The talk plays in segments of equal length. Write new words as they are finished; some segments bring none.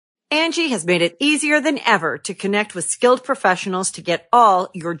Angie has made it easier than ever to connect with skilled professionals to get all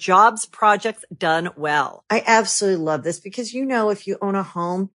your jobs projects done well. I absolutely love this because, if you own a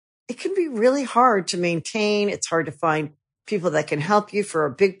home, it can be really hard to maintain. It's hard to find people that can help you for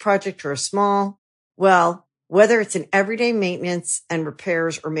a big project or a small. Well, whether it's in everyday maintenance and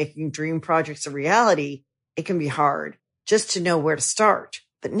repairs or making dream projects a reality, it can be hard just to know where to start.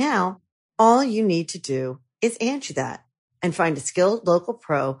 But now all you need to do is Angie that and find a skilled local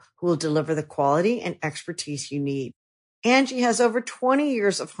pro who will deliver the quality and expertise you need. Angie has over 20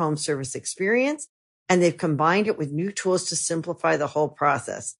 years of home service experience, and they've combined it with new tools to simplify the whole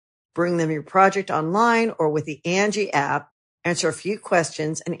process. Bring them your project online or with the Angie app, answer a few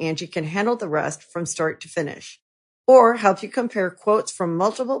questions, and Angie can handle the rest from start to finish. Or help you compare quotes from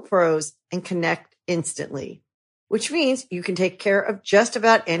multiple pros and connect instantly, which means you can take care of just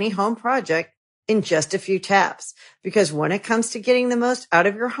about any home project in just a few taps. Because when it comes to getting the most out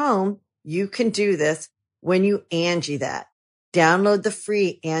of your home, you can do this when you Angie that. Download the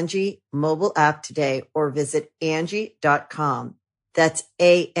free Angie mobile app today or visit Angie.com. That's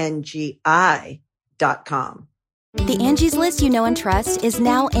ANGI.com. The Angie's List you know and trust is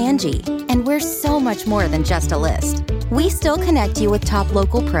now Angie, and we're so much more than just a list. We still connect you with top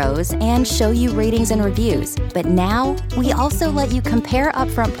local pros and show you ratings and reviews, but now we also let you compare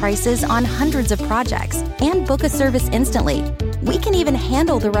upfront prices on hundreds of projects and book a service instantly. We can even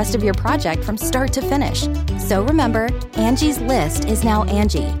handle the rest of your project from start to finish. So remember, Angie's List is now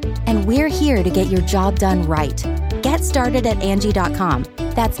Angie, and we're here to get your job done right. Get started at Angie.com.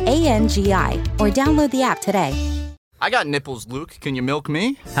 That's ANGI, or download the app today. I got nipples, Luke. Can you milk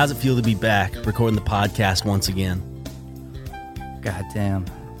me? How's it feel to be back, recording the podcast once again? God damn.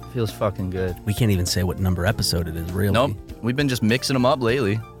 Feels fucking good. We can't even say what number episode it is, really. Nope. We've been just mixing them up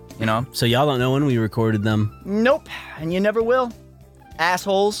lately, So y'all don't know when we recorded them? Nope. And you never will.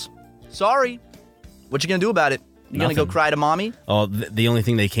 Assholes. Sorry. What you gonna do about it? You gonna go cry to mommy? Oh, the only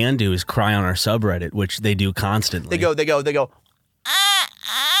thing they can do is cry on our subreddit, which they do constantly. They go.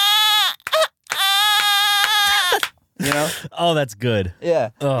 Oh, that's good. Yeah.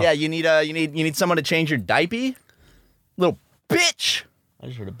 Ugh. Yeah, you need someone to change your diaper? Little bitch. I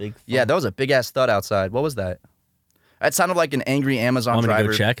just heard a big thud. Yeah, that was a big ass thud outside. What was that? That sounded like an angry Amazon driver. driver. Want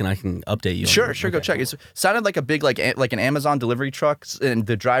me to go check and I can update you? Sure, go check. It sounded like a big like an Amazon delivery truck, and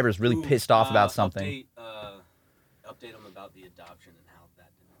the driver's really pissed off about something. Update them about the adoption and how that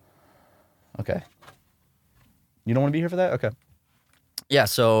did. Okay. You don't want to be here for that? Okay. Yeah,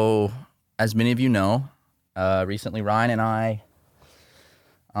 so as many of you know, recently Ryan and I,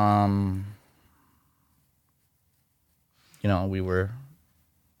 we were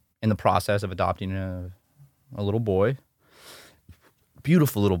in the process of adopting a little boy.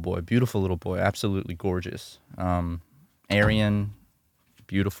 Beautiful little boy, absolutely gorgeous. Aryan,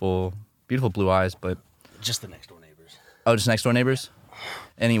 beautiful blue eyes, but just the next door neighbors. Oh, just next door neighbors?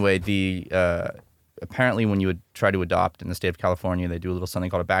 Anyway, apparently when you would try to adopt in the state of California, they do a little something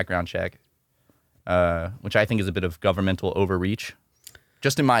called a background check, which I think is a bit of governmental overreach,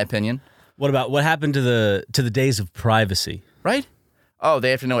 just in my opinion. What happened to the days of privacy? Right? Oh,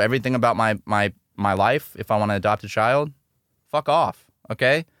 they have to know everything about my life if I want to adopt a child? Fuck off,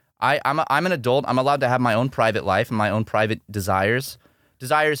 okay? I'm an adult. I'm allowed to have my own private life and my own private desires.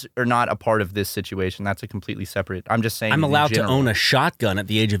 Desires are not a part of this situation. That's a completely separate. I'm just saying. I'm allowed to own a shotgun at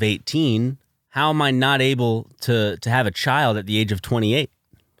the age of 18. How am I not able to have a child at the age of 28?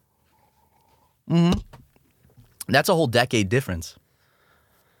 Mm-hmm. That's a whole decade difference.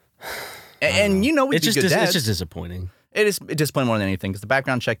 And we'd be good dads. It's just disappointing. It is disappointing more than anything because the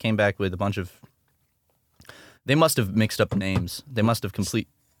background check came back with a bunch of. They must have mixed up names. They must have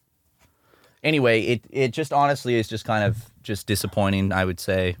Anyway, it just honestly is just kind of just disappointing, I would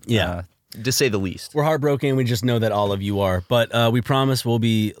say. Yeah. To say the least. We're heartbroken. We just know that all of you are. But we promise we'll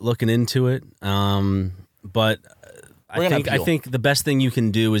be looking into it. But I think the best thing you can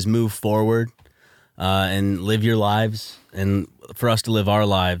do is move forward and live your lives, and for us to live our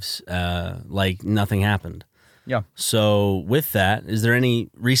lives like nothing happened. Yeah. So with that, is there any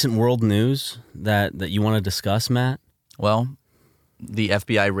recent world news that you want to discuss, Matt? Well, the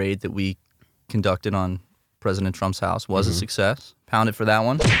FBI raid that we conducted on President Trump's house was a success. Pounded for that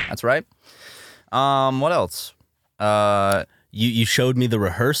one. That's right. What else? You showed me the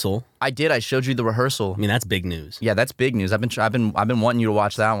rehearsal. I did. I showed you the rehearsal. I mean, that's big news. Yeah, that's big news. I've been wanting you to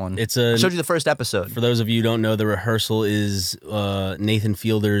watch that one. I showed you the first episode. For those of you who don't know, the rehearsal is Nathan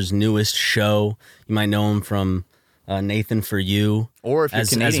Fielder's newest show. You might know him from Nathan For You, or if you're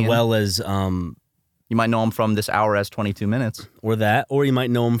Canadian, as well as you might know him from This Hour As 22 Minutes, or you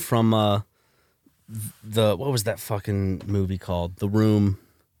might know him from what was that fucking movie called? The Room.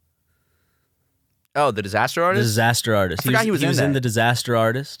 Oh, the Disaster Artist? The Disaster Artist. I forgot he was in The Disaster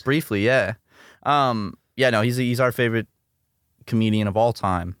Artist. Briefly, yeah. No, he's our favorite comedian of all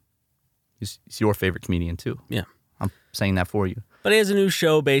time. He's your favorite comedian, too. Yeah. I'm saying that for you. But he has a new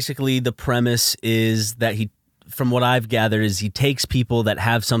show. Basically, the premise is that from what I've gathered, is he takes people that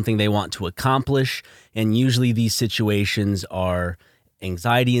have something they want to accomplish, and usually these situations are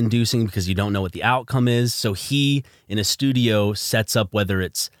anxiety-inducing because you don't know what the outcome is. So he, in a studio, sets up, whether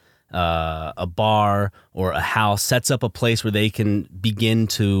it's a bar or a house, sets up a place where they can begin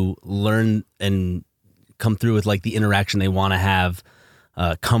to learn and come through with like the interaction they want to have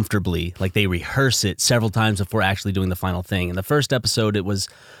comfortably. Like they rehearse it several times before actually doing the final thing. In the first episode, it was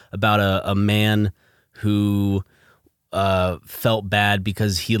about a man who felt bad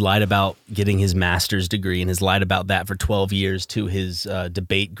because he lied about getting his master's degree and has lied about that for 12 years to his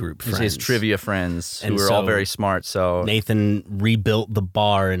debate group friends. His trivia friends who were all very smart. So Nathan rebuilt the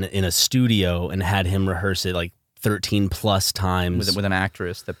bar in a studio and had him rehearse it like 13 plus times with an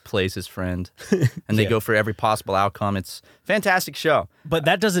actress that plays his friend, and they go for every possible outcome. It's a fantastic show. But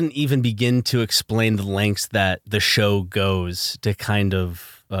that doesn't even begin to explain the lengths that the show goes to kind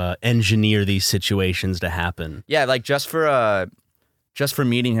of engineer these situations to happen. Yeah, like just for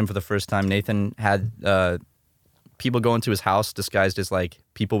meeting him for the first time, Nathan had people go into his house disguised as like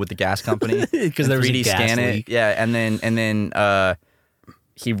people with the gas company because there was 3D a gas scan leak. It. Yeah, and then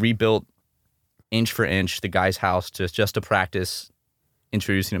he rebuilt inch for inch the guy's house just to practice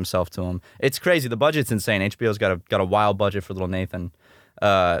introducing himself to him. It's crazy. The budget's insane. HBO's got a wild budget for little Nathan.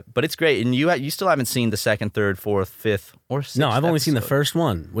 But it's great. And you still haven't seen the second, third, fourth, fifth, or sixth. No, I've only seen the first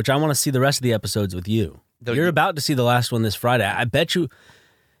one, which I want to see the rest of the episodes with you. You're about to see the last one this Friday. I bet you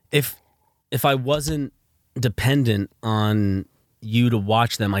if I wasn't dependent on you to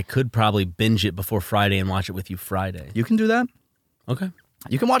watch them, I could probably binge it before Friday and watch it with you Friday. You can do that? Okay.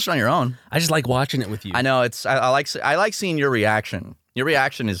 You can watch it on your own. I just like watching it with you. I know. I like seeing your reaction. Your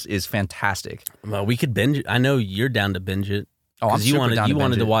reaction is fantastic. Well, we could binge it. I know you're down to binge it. Oh, I'm super down to binge it. You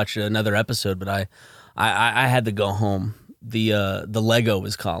wanted to watch another episode, but I had to go home. The Lego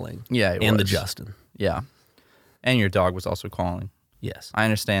was calling. Yeah, it and was. the Justin. Yeah, and your dog was also calling. Yes, I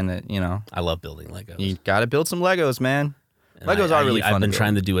understand that. I love building Legos. You got to build some Legos, man. And Legos are really fun. I've been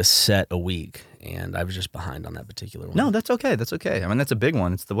trying to do a set a week, and I was just behind on that particular one. No, that's okay. That's okay. I mean, that's a big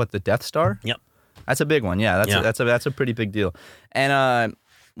one. It's the Death Star? Yep. That's a big one. Yeah, that's a pretty big deal. And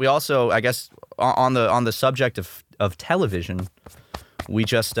we also, I guess, on the subject of television, we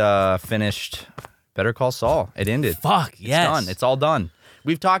just finished Better Call Saul. It ended. Fuck, yes. It's done. It's all done.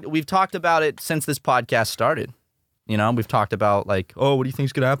 We've talked about it since this podcast started. We've talked about like, oh, what do you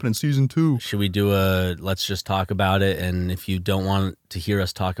think's going to happen in season 2? Should we do let's just talk about it, and if you don't want to hear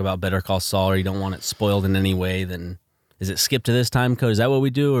us talk about Better Call Saul or you don't want it spoiled in any way, then is it skip to this time code? Is that what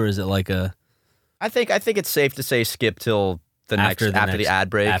we do, or is it like a... I think it's safe to say skip till after the ad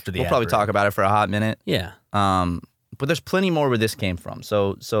break. We'll probably talk about it for a hot minute. Yeah. But there's plenty more where this came from.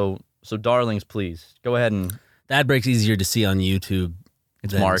 So darlings, please go ahead and... The ad break's easier to see on YouTube.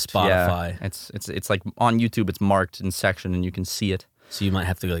 It's marked. Spotify. Yeah. It's like on YouTube. It's marked in section, and you can see it. So you might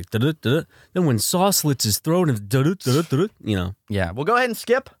have to go like, da-da-da-da. Then when Saw slits his throat, and da-da-da-da-da, Yeah, we'll go ahead and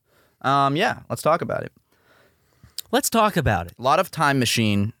skip. Let's talk about it. Let's talk about it. A lot of time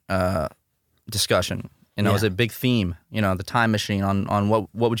machine discussion. It was a big theme. The time machine on what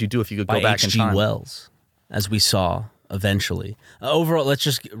would you do if you could go back in time. H.G. Wells, as we saw eventually. Overall, let's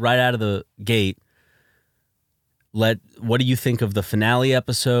just right out of the gate. What do you think of the finale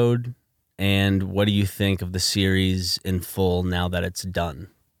episode, and what do you think of the series in full now that it's done?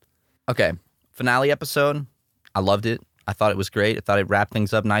 Okay, finale episode. I loved it. I thought it was great. I thought it wrapped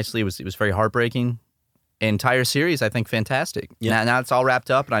things up nicely. It was very heartbreaking. Entire series, I think, fantastic. Yeah. Now it's all wrapped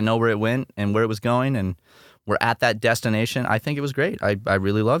up, and I know where it went and where it was going, and we're at that destination. I think it was great. I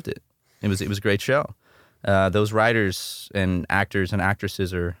really loved it. It was a great show. Those writers and actors and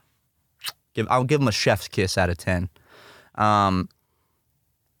actresses are. I'll give them a chef's kiss out of 10. I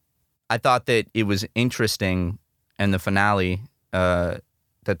thought that it was interesting in the finale that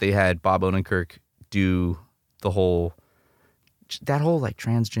they had Bob Odenkirk do that whole like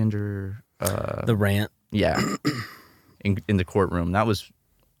transgender the rant. Yeah, in the courtroom.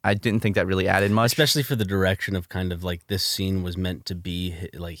 I didn't think that really added much, especially for the direction of kind of like this scene was meant to be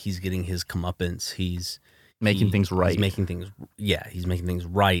like he's getting his comeuppance. He's making things right. He's making things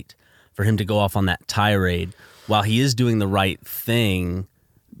right. For him to go off on that tirade while he is doing the right thing,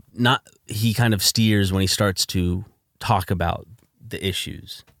 he kind of steers when he starts to talk about the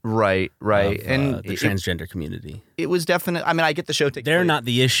issues. Right. And the transgender community. It was definitely, I mean, I get the show. They're not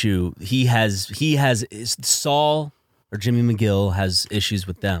the issue. He has Saul or Jimmy McGill has issues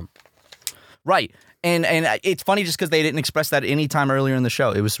with them. Right. And it's funny just because they didn't express that any time earlier in the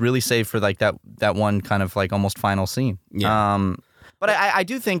show. It was really saved for like that one kind of like almost final scene. Yeah. But I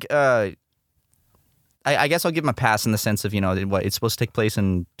do think I guess I'll give him a pass in the sense of, what it's supposed to take place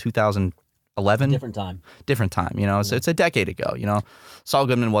in 2011. Different time. So it's a decade ago. Saul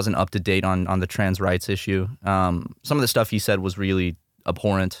Goodman wasn't up to date on the trans rights issue. Some of the stuff he said was really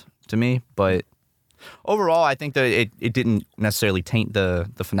abhorrent to me, but overall, I think that it didn't necessarily taint the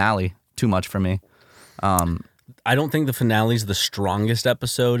finale too much for me. I don't think the finale's the strongest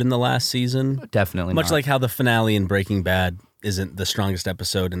episode in the last season. Definitely Much not. like how the finale in Breaking Bad isn't the strongest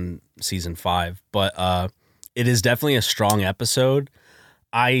episode in season 5. But it is definitely a strong episode.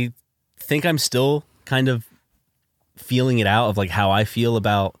 I think I'm still kind of feeling it out of like how I feel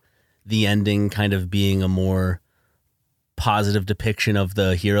about the ending kind of being a more positive depiction of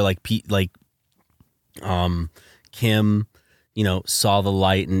the hero, like Kim, saw the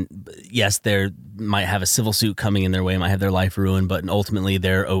light, and yes, they might have a civil suit coming in their way, might have their life ruined, but ultimately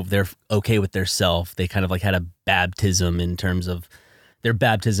they're okay with their self. They kind of like had a baptism in terms of their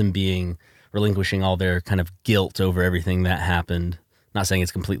baptism being relinquishing all their kind of guilt over everything that happened. Not saying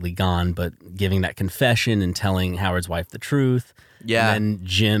it's completely gone, but giving that confession and telling Howard's wife the truth. Yeah. And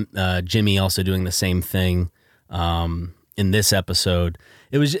then Jimmy also doing the same thing in this episode.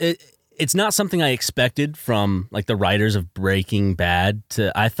 It's not something I expected from like the writers of Breaking Bad.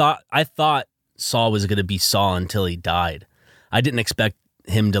 I thought Saul was going to be Saul until he died. I didn't expect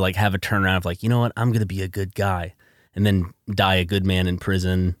him to like have a turnaround of like, you know what, I'm going to be a good guy, and then die a good man in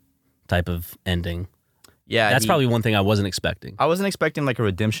prison type of ending. Yeah, that's probably one thing I wasn't expecting. I wasn't expecting like a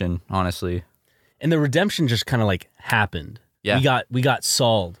redemption, honestly. And the redemption just kind of like happened. Yeah, we got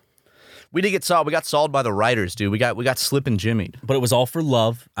Sauled. We did get Sauled. We got Sauled by the writers, dude. We got Slip and Jimmied. But it was all for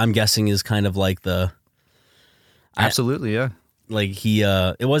love. I'm guessing is kind of like the. Absolutely, yeah. Like he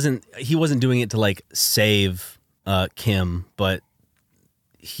wasn't doing it to like save Kim, but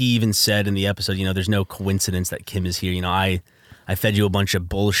he even said in the episode, there's no coincidence that Kim is here. I fed you a bunch of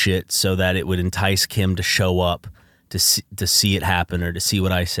bullshit so that it would entice Kim to show up to see it happen or to see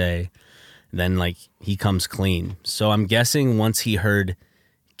what I say. And then like he comes clean. So I'm guessing once he heard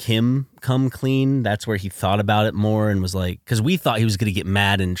Kim come clean, that's where he thought about it more and was like, because we thought he was going to get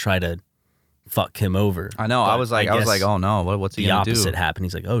mad and try to fuck Kim over. I know. I was like, oh no, what's he gonna do? The opposite happened.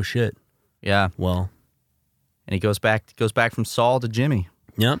 He's like, oh shit. Yeah. Well, and he goes back from Saul to Jimmy.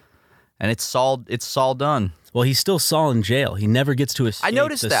 Yep. And it's Saul done. Well, he's still Saul in jail. He never gets to escape. I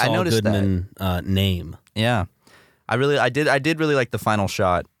noticed that. Saul Goodman name. Yeah. I did really like the final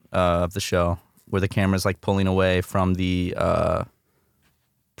shot of the show where the camera's like pulling away from the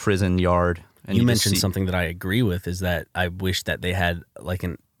prison yard. And you mentioned something that I agree with, is that I wish that they had like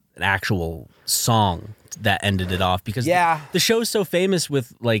an actual song that ended it off, because the show's so famous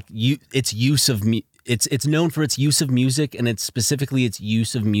with like its use of it's known for its use of music, and it's specifically its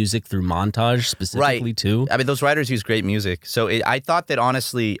use of music through montage specifically too. I mean, those writers use great music. So I thought that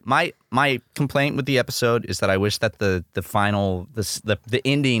honestly, my complaint with the episode is that I wish that the final the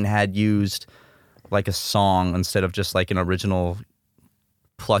ending had used like a song instead of just like an original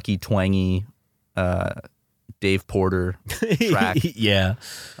plucky, twangy Dave Porter track. Yeah.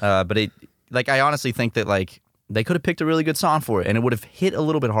 But I honestly think that like they could have picked a really good song for it, and it would have hit a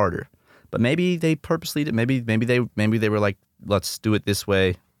little bit harder. But maybe they purposely did. Maybe they were like, let's do it this way.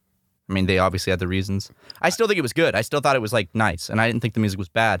 I mean, they obviously had the reasons. I still think it was good. I still thought it was like nice, and I didn't think the music was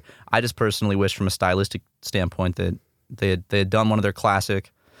bad. I just personally wish, from a stylistic standpoint, that they had done one of their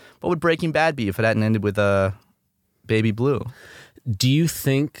classic. What would Breaking Bad be if it hadn't ended with Baby Blue? Do you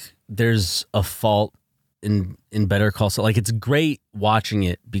think there's a fault in Better Call Saul? Like, it's great watching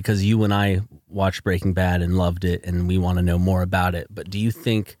it because you and I watched Breaking Bad and loved it, and we want to know more about it. But do you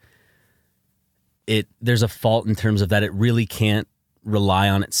think there's a fault in terms of that it really can't rely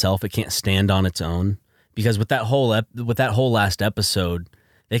on itself? It can't stand on its own? Because with that whole last episode,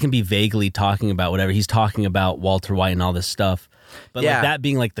 they can be vaguely talking about whatever he's talking about, Walter White and all this stuff, but like that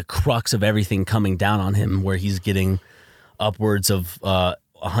being like the crux of everything coming down on him, where he's getting upwards of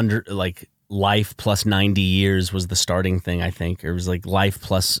 100, like life plus 90 years was the starting thing, I think. It was like life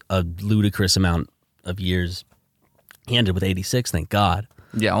plus a ludicrous amount of years. He ended with 86, thank God.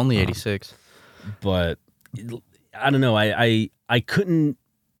 Yeah, only 86. But I don't know. I couldn't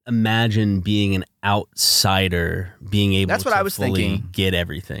imagine being an outsider being able That's what to I was fully thinking. Get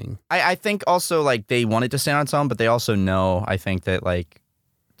everything. I think also like they wanted to stand on its own, but they also know, I think, that like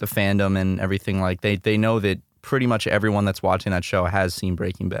the fandom and everything, like they know that pretty much everyone that's watching that show has seen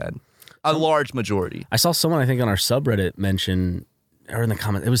Breaking Bad. A large majority. I saw someone, I think on our subreddit, mention, or in the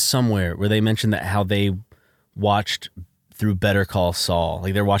comments, it was somewhere where they mentioned that how they watched through Better Call Saul.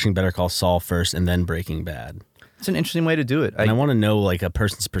 Like they're watching Better Call Saul first and then Breaking Bad. It's an interesting way to do it. And I want to know like a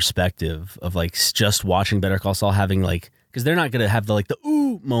person's perspective of like just watching Better Call Saul, having like, because they're not going to have the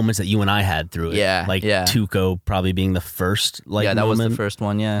ooh moments that you and I had through it. Yeah. Like Tuco probably being the first that moment. was the first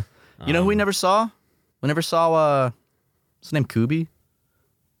one, yeah. You know who we never saw? We never saw, what's his name, Kubi?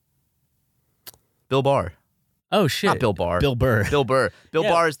 Bill Barr. Oh, shit. Not Bill Barr. Bill Burr. Bill Burr. Bill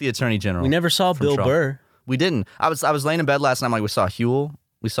Barr is the Attorney General. We never saw Bill Trump. Burr. We didn't. I was laying in bed last night. I'm like, we saw Huel.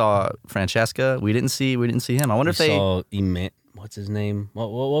 We saw Francesca. We didn't see him. I wonder if they saw what's his name?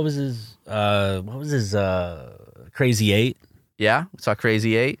 What was his Crazy Eight? Yeah, we saw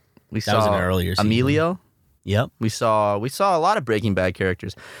Crazy Eight. That was an earlier season. Emilio. Yep. We saw a lot of Breaking Bad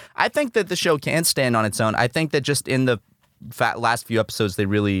characters. I think that the show can stand on its own. I think that just in the last few episodes, they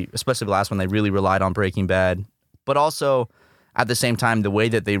really, especially the last one, they really relied on Breaking Bad. But also, at the same time, the way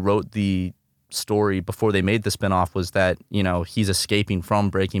that they wrote the story before they made the spinoff was that, you know, he's escaping from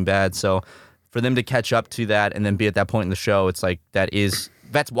Breaking Bad. So for them to catch up to that and then be at that point in the show, it's like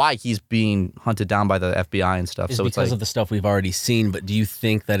that's why he's being hunted down by the FBI and stuff. So it's because like, of the stuff we've already seen. But do you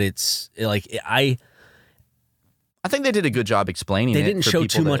think that it's like I think they did a good job explaining it. They didn't show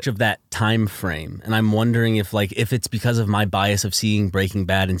too much of that time frame, and I'm wondering if it's because of my bias of seeing Breaking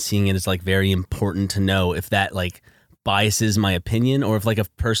Bad and seeing it as like very important to know if that like biases my opinion, or if like a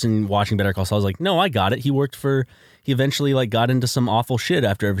person watching Better Call Saul is like, no, I got it. He eventually like got into some awful shit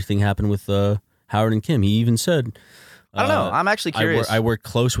after everything happened with Howard and Kim. He even said, I don't know. I'm actually curious. I worked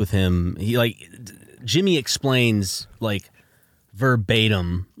close with him. He Jimmy explains like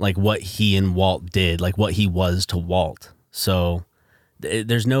verbatim like what he and Walt did, like what he was to Walt. So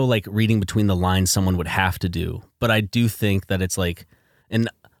there's no like reading between the lines someone would have to do. But I do think that it's like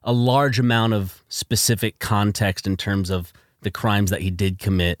a large amount of specific context in terms of the crimes that he did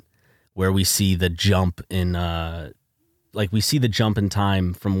commit, where we see the jump in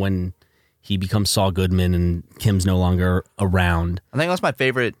time from when he becomes Saul Goodman and Kim's no longer around. I think that's my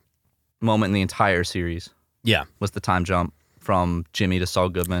favorite moment in the entire series. Yeah, was the time jump from Jimmy to Saul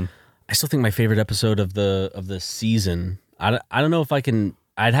Goodman. I still think my favorite episode of the season. I don't know if I can.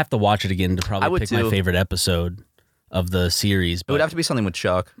 I'd have to watch it again to probably pick my favorite episode of the series. But it would have to be something with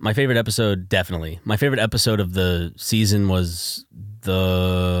Chuck. My favorite episode, definitely. My favorite episode of the season was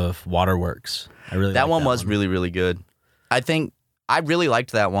the Waterworks. That one was really, really good. I think I really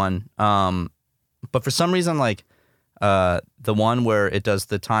liked that one. But for some reason, like the one where it does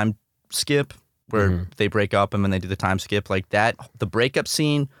the time skip, where they break up and then they do the time skip, like that, the breakup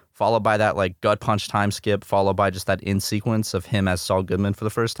scene followed by that like gut punch time skip, followed by just that in sequence of him as Saul Goodman for the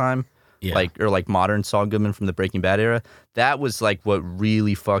first time. Yeah. Like modern Saul Goodman from the Breaking Bad era. That was like what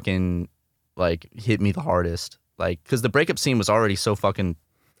really fucking like hit me the hardest. Like, because the breakup scene was already so fucking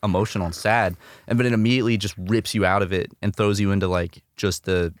emotional and sad, but it immediately just rips you out of it and throws you into like just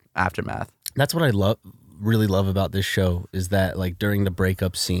the aftermath. That's what I really love about this show, is that like during the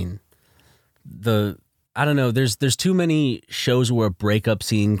breakup scene, I don't know, there's too many shows where a breakup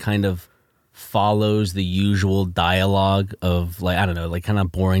scene kind of follows the usual dialogue of like, I don't know, like kind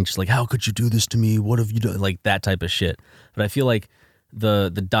of boring, just like, how could you do this to me? What have you done? Like that type of shit. But I feel like the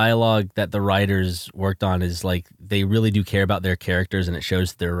dialogue that the writers worked on is like, they really do care about their characters, and it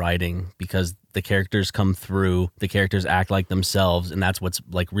shows their writing, because the characters come through, the characters act like themselves, and that's what's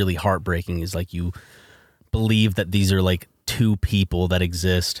like really heartbreaking, is like you believe that these are like two people that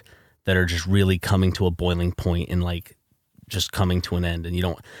exist that are just really coming to a boiling point and like just coming to an end, and you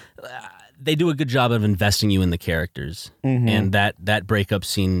don't. They do a good job of investing you in the characters, and that breakup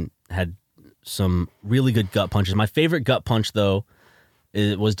scene had some really good gut punches. My favorite gut punch, though,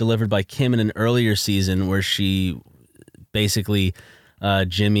 was delivered by Kim in an earlier season, where she basically,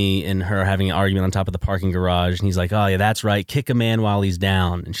 Jimmy and her having an argument on top of the parking garage, and he's like, "Oh yeah, that's right, kick a man while he's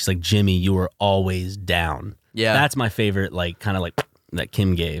down," and she's like, "Jimmy, you are always down." Yeah, that's my favorite, like kind of like that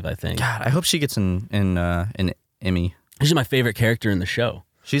Kim gave, I think. God, I hope she gets an Emmy. She's my favorite character in the show.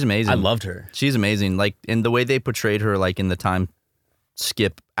 She's amazing. I loved her. She's amazing. Like, in the way they portrayed her, like in the time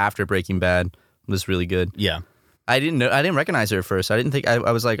skip after Breaking Bad, was really good. Yeah, I didn't recognize her at first. I didn't think.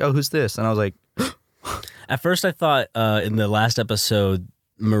 I was like, oh, who's this? And I was like, at first I thought in the last episode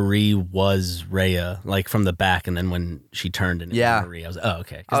Marie was Rhea, like from the back, and then when she turned into Marie, I was like, oh,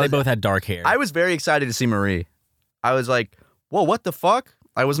 okay, because they both had dark hair. I was very excited to see Marie. I was like, whoa, what the fuck?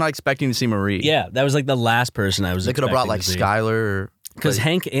 I was not expecting to see Marie. Yeah, that was like the last person I was. They could have brought like Skylar. Because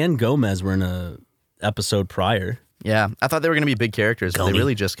Hank and Gomez were in a episode prior. Yeah, I thought they were going to be big characters, but they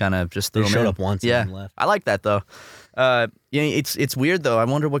really just kind of threw them showed in. up once and then left. I like that, though. It's weird, though. I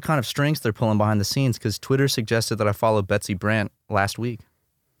wonder what kind of strings they're pulling behind the scenes, because Twitter suggested that I followed Betsy Brandt last week.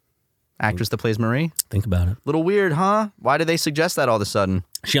 Actress that plays Marie. Think about it. Little weird, huh? Why did they suggest that all of a sudden?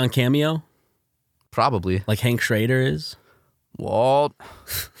 She on Cameo? Probably. Like Hank Schrader is? Walt.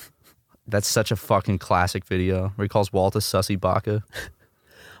 That's such a fucking classic video where he calls Walt a sussy baka.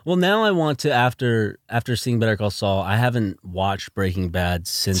 Well, now I want to, after seeing Better Call Saul, I haven't watched Breaking Bad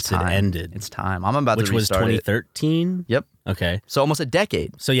since it ended. It's time. I'm about to restart Which was 2013? Yep. Okay. So almost a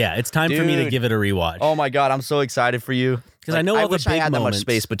decade. So yeah, it's time for me to give it a rewatch. Oh my God, I'm so excited for you. Because I know all the big moments. I wish I had that much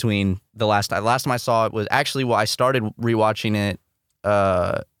space between the last time I saw it was actually, well, I started rewatching it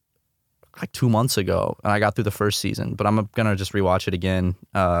like 2 months ago, and I got through the first season, but I'm going to just rewatch it again.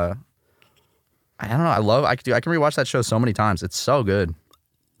 I don't know. I can rewatch that show so many times. It's so good.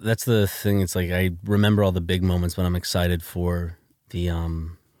 That's the thing. It's like I remember all the big moments, but I'm excited for the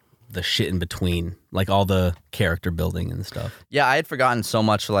shit in between, like all the character building and stuff. Yeah, I had forgotten so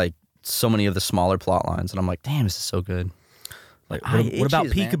much, like so many of the smaller plot lines, and I'm like, damn, this is so good. Like, what about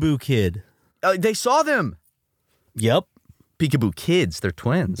Peekaboo Kid? They saw them. Yep. Peekaboo Kids, they're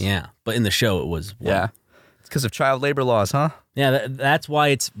twins. Yeah, but in the show it was one. Yeah. It's because of child labor laws, huh? Yeah, that's why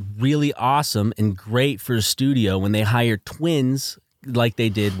it's really awesome and great for a studio when they hire twins like they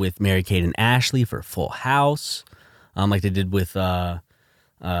did with Mary-Kate and Ashley for Full House, like they did with what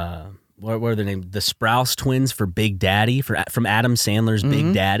were their names? The Sprouse twins for Big Daddy, from Adam Sandler's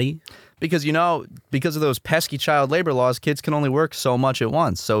Big Daddy. Because because of those pesky child labor laws, kids can only work so much at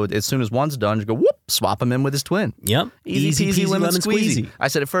once. So as soon as one's done, you go whoop, swap him in with his twin. Yep, easy peasy lemon squeezy. I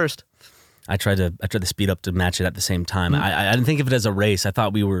said it first. I tried to speed up to match it at the same time. I didn't think of it as a race. I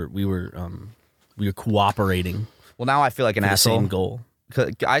thought we were cooperating. Well, now I feel like an asshole. Same goal.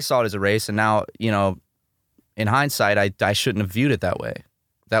 I saw it as a race, and now, in hindsight, I shouldn't have viewed it that way.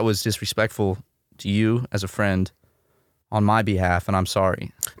 That was disrespectful to you as a friend on my behalf, and I'm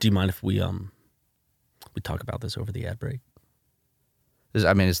sorry. Do you mind if we talk about this over the ad break?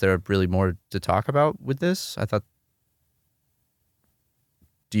 Is there really more to talk about with this? I thought.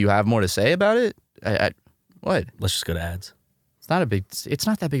 Do you have more to say about it? What? Let's just go to ads. It's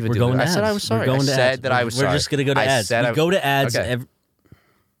not that big of a deal. Going to ads. I said I was sorry. We're going to said ads. that I was sorry. We're just going to go to ads. We go to ads. Okay.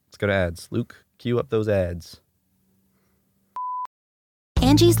 Let's go to ads. Luke, cue up those ads.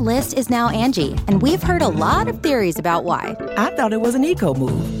 Angie's List is now Angie, and we've heard a lot of theories about why. I thought it was an eco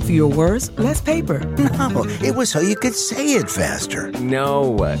move. Fewer words, less paper. No, it was so you could say it faster.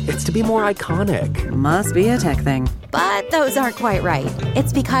 No, it's to be more iconic. Must be a tech thing. But those aren't quite right.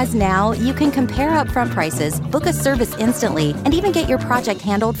 It's because now you can compare upfront prices, book a service instantly, and even get your project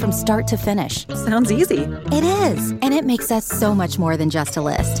handled from start to finish. Sounds easy. It is, and it makes us so much more than just a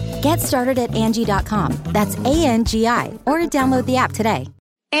list. Get started at Angie.com. That's ANGI, or download the app today.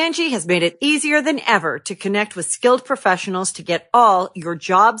 Angie has made it easier than ever to connect with skilled professionals to get all your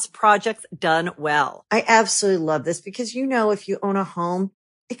jobs projects done well. I absolutely love this because, if you own a home,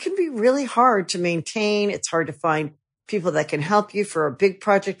 it can be really hard to maintain. It's hard to find people that can help you for a big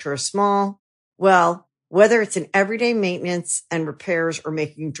project or a small. Well, whether it's in everyday maintenance and repairs or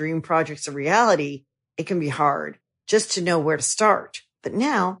making dream projects a reality, it can be hard just to know where to start. But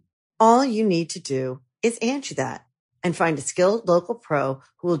now all you need to do is Angie that and find a skilled local pro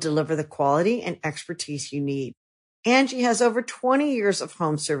who will deliver the quality and expertise you need. Angie has over 20 years of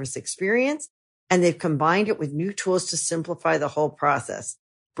home service experience, and they've combined it with new tools to simplify the whole process.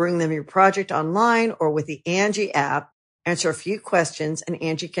 Bring them your project online or with the Angie app, answer a few questions, and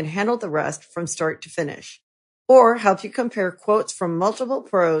Angie can handle the rest from start to finish. Or help you compare quotes from multiple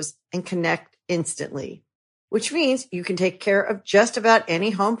pros and connect instantly, which means you can take care of just about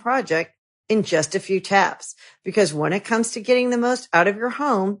any home project in just a few taps. Because when it comes to getting the most out of your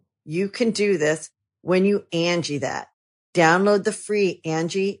home, you can do this when you Angie that. Download the free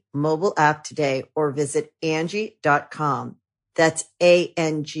Angie mobile app today or visit Angie.com. That's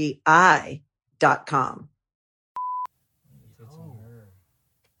ANGI.com.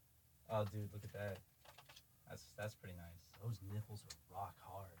 Oh, dude, look at that. That's pretty nice. Those nipples are rock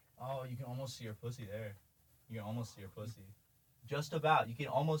hard. Oh, you can almost see your pussy there. You can almost see your pussy. Just about. You can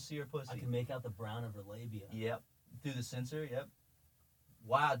almost see her pussy. I can make out the brown of her labia. Yep. Through the sensor, yep.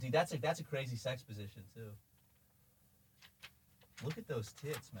 Wow, dude, that's a crazy sex position, too. Look at those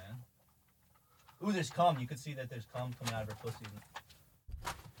tits, man. Ooh, there's cum. You can see that there's cum coming out of her pussy.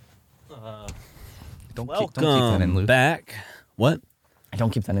 Don't keep that in, Luke. Back. What?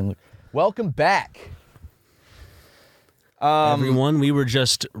 Don't keep that in, Luke. Welcome back. Everyone, we were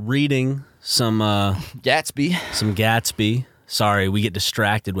just reading some Gatsby. Some Gatsby. Sorry, we get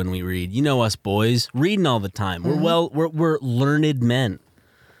distracted when we read. You know us boys, reading all the time. We're learned men.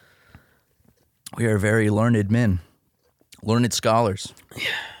 We are very learned men. Learned scholars.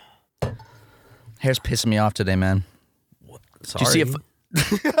 Yeah. Hair's pissing me off today, man. Sorry. Did you see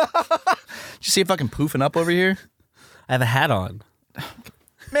Did you see it fucking poofing up over here? I have a hat on.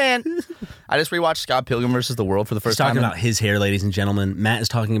 Man, I just rewatched Scott Pilgrim vs. the World for the first time. He's talking about his hair, ladies and gentlemen. Matt is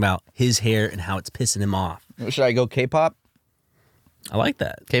talking about his hair and how it's pissing him off. Should I go K-pop? I like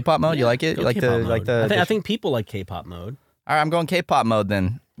that. K-pop mode? You like it? You like K-pop the mode. like the? I think people like K-pop mode. All right, I'm going K-pop mode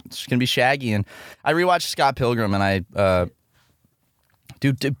then. It's gonna be Shaggy, and I rewatched Scott Pilgrim, and I,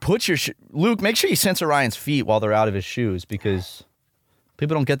 dude, put your Luke. Make sure you censor Ryan's feet while they're out of his shoes because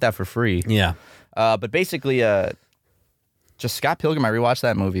people don't get that for free. Yeah. But basically, just Scott Pilgrim. I rewatched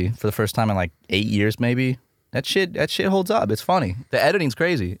that movie for the first time in like 8 years, maybe. That shit holds up. It's funny. The editing's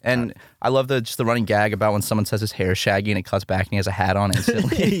crazy, and I love the running gag about when someone says his hair is shaggy and it cuts back and he has a hat on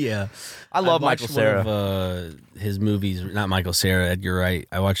instantly. Yeah. I love Michael Cera. One of, his movies, not Michael Cera, Edgar Wright.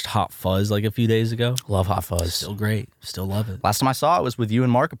 I watched Hot Fuzz like a few days ago. Love Hot Fuzz. Still great. Still love it. Last time I saw it was with you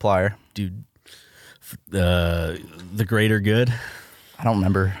and Markiplier. Dude, the greater good. I don't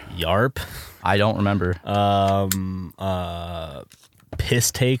remember. Yarp. I don't remember.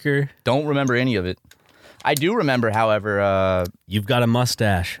 Piss Taker. Don't remember any of it. I do remember, however. You've got a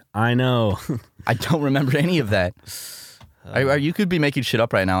mustache. I know. I don't remember any of that. You could be making shit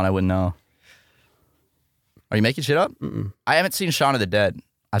up right now, and I wouldn't know. Are you making shit up? Mm-mm. I haven't seen Shaun of the Dead.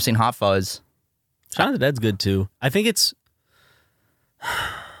 I've seen Hot Fuzz. Shaun of the Dead's good too. I think it's.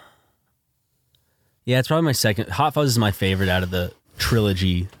 Yeah, it's probably my second. Hot Fuzz is my favorite out of the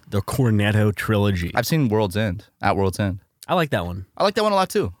trilogy, the Cornetto trilogy. I've seen World's End. At World's End. I like that one. I like that one a lot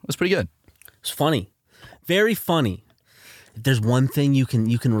too. It was pretty good. It's funny, very funny. If there's one thing you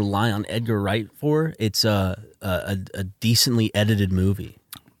can rely on Edgar Wright for, it's a decently edited movie.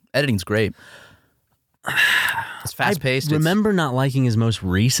 Editing's great. It's fast paced. I remember not liking his most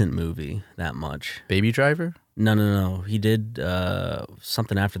recent movie that much. Baby Driver? No. He did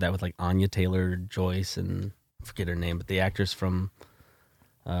something after that with like Anya Taylor-Joyce and I forget her name, but the actress from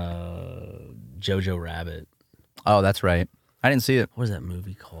Jojo Rabbit. Oh, that's right. I didn't see it. What was that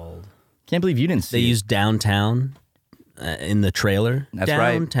movie called? Can't believe you didn't see it. They used Downtown in the trailer. That's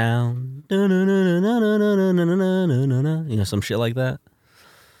right. Downtown. You know, some shit like that.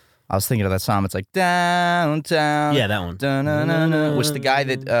 I was thinking of that song. It's like downtown. Yeah, that one. Which the guy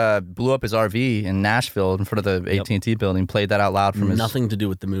that blew up his RV in Nashville in front of the AT&T building played that out loud from his. Nothing to do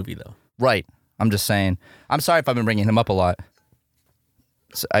with the movie though. Right. I'm just saying. I'm sorry if I've been bringing him up a lot.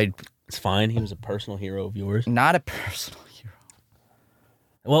 It's fine. He was a personal hero of yours. Not a personal hero.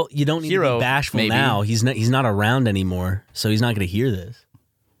 Well, you don't need to be bashful maybe. now. He's not around anymore, so he's not going to hear this.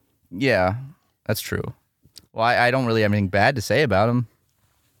 Yeah, that's true. Well, I don't really have anything bad to say about him.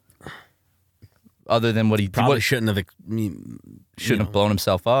 Other than what he probably shouldn't have blown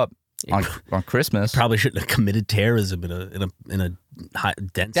himself up on Christmas. Probably shouldn't have committed terrorism in a high,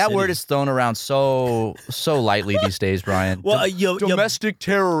 dense that city. word is thrown around so lightly these days, Brian. Well, domestic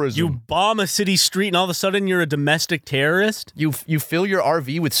terrorism. You bomb a city street and all of a sudden you're a domestic terrorist? You fill your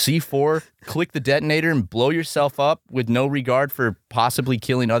RV with C4, click the detonator, and blow yourself up with no regard for possibly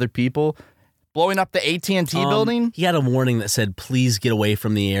killing other people. Blowing up the AT&T building? He had a warning that said, please get away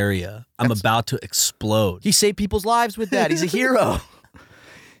from the area. I'm about to explode. He saved people's lives with that. He's a hero.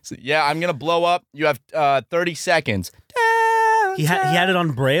 So, yeah, I'm going to blow up. You have 30 seconds. He had it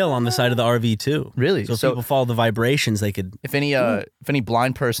on Braille on the side of the RV too. Really? So if people follow the vibrations, they could. If any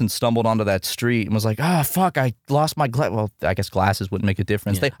blind person stumbled onto that street and was like, "Ah, fuck, I lost my well, I guess glasses wouldn't make a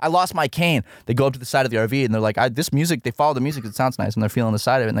difference. Yeah. I lost my cane." They go up to the side of the RV and they're like, "This music." They follow the music. It sounds nice, and they're feeling the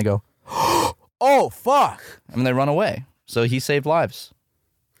side of it, and they go, "Oh fuck!" And they run away. So he saved lives.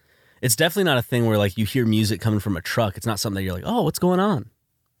 It's definitely not a thing where like you hear music coming from a truck. It's not something that you're like, "Oh, what's going on?"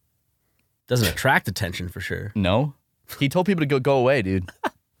 Doesn't attract attention for sure. No. He told people to go away, dude.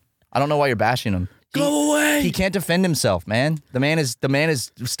 I don't know why you're bashing him. Go away. He can't defend himself, man. The man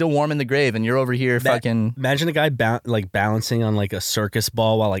is still warm in the grave, and you're over here fucking. Imagine a guy balancing on like a circus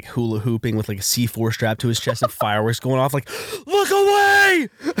ball while like hula hooping with like a C4 strapped to his chest and fireworks going off. Like, look away!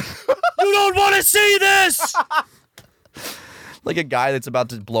 You don't want to see this. Like a guy that's about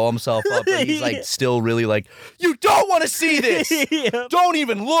to blow himself up, but he's like still really like, you don't want to see this. Yeah. Don't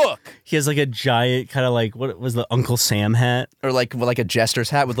even look. He has like a giant kind of like, what was the Uncle Sam hat? Or like a jester's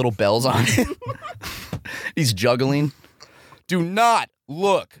hat with little bells on it. He's juggling. Do not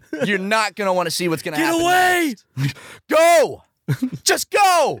look. You're not going to want to see what's going to happen. Get away. Next. Go. Just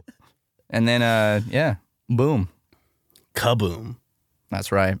go. And then, yeah, boom. Kaboom.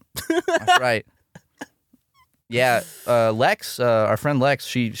 That's right. That's right. Yeah, Lex, our friend Lex,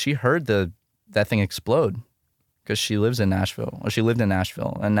 she heard that thing explode because she lives in Nashville. Or she lived in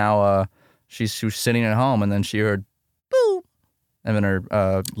Nashville, and now she was sitting at home, and then she heard boom, and then her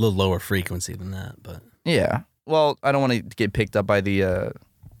a little lower frequency than that, but yeah. well, I don't want to get picked up by the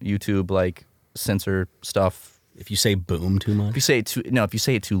YouTube like censor stuff. If you say boom too much, if you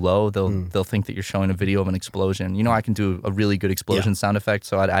say it too low, they'll think that you're showing a video of an explosion. You know, I can do a really good explosion sound effect,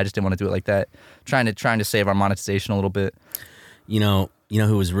 so I just didn't want to do it like that. Trying to save our monetization a little bit. You know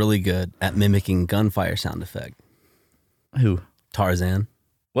who was really good at mimicking gunfire sound effect? Who? Tarzan.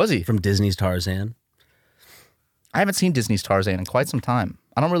 Was he? From Disney's Tarzan. I haven't seen Disney's Tarzan in quite some time.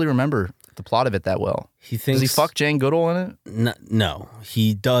 I don't really remember the plot of it that well. Does he fuck Jane Goodall in it? No,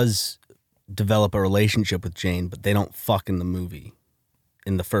 he does develop a relationship with Jane, but they don't fuck in the movie,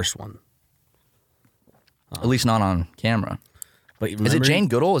 in the first one. At least not on camera. But is it Jane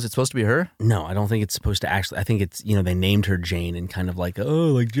Goodall? Is it supposed to be her? No, I don't think it's supposed to actually. I think it's, they named her Jane and kind of like,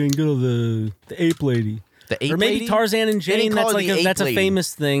 like Jane Goodall, the ape lady. The ape or maybe lady? Tarzan and Jane. That's a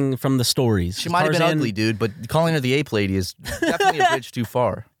famous thing from the stories. She might have been ugly, dude, but calling her the ape lady is definitely a bridge too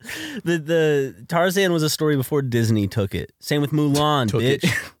far. The Tarzan was a story before Disney took it. Same with Mulan, bitch.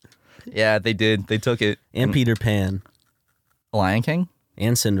 Yeah, they did. They took it. And Peter Pan. Lion King?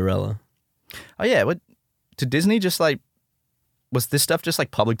 And Cinderella. Oh, yeah. What? Did Disney just like, was this stuff just like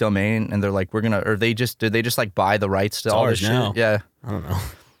public domain and they're like, did they just like buy the rights to all this shit? Now. Yeah. I don't know.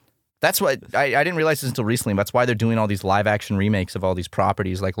 That's what, I didn't realize this until recently. That's why they're doing all these live action remakes of all these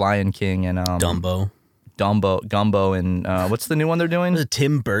properties like Lion King and Dumbo, and what's the new one they're doing? Was it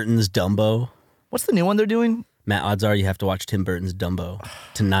Tim Burton's Dumbo? What's the new one they're doing? Matt, odds are you have to watch Tim Burton's Dumbo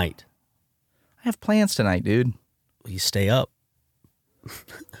tonight. I have plans tonight, dude. Well, you stay up.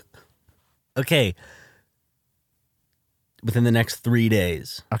 Okay. Within the next 3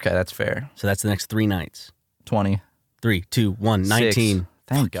 days. Okay, that's fair. So that's the next 3 nights. 20. 3, 2, 1, 19. 6.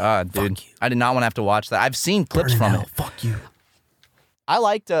 Thank God, dude. Fuck you. I did not want to have to watch that. I've seen clips from it. Fuck you. I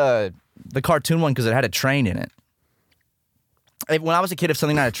liked the cartoon one because it had a train in it. When I was a kid, if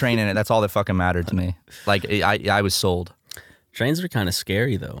something had a train in it, that's all that fucking mattered to me. Like, I was sold. Trains are kind of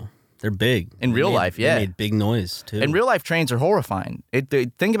scary, though. They're big. In real life, yeah. They made big noise, too. In real life, trains are horrifying.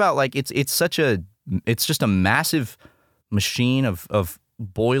 Think about, like, it's just a massive machine of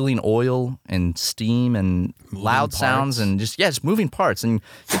boiling oil and steam and moving loud parts. Sounds and just moving parts. And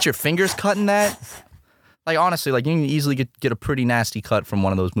get your fingers cut in that. Like, honestly, like, you can easily get a pretty nasty cut from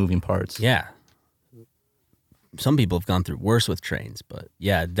one of those moving parts. Yeah. Some people have gone through worse with trains, but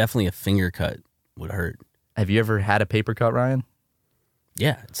yeah, definitely a finger cut would hurt. Have you ever had a paper cut, Ryan?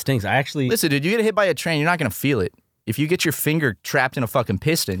 Yeah, it stings. Listen, dude, you get hit by a train, you're not going to feel it. If you get your finger trapped in a fucking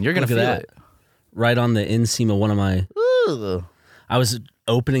piston, you're going to feel it. Right on the inseam of one of my... Ugh. I was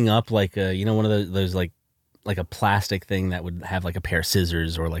opening up like one of those like a plastic thing that would have like a pair of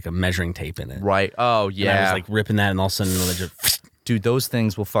scissors or like a measuring tape in it. Right. Oh, yeah. And I was like ripping that and all of a sudden they just... Dude, those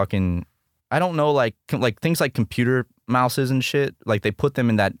things will fucking... I don't know, like things like computer mouses and shit, like they put them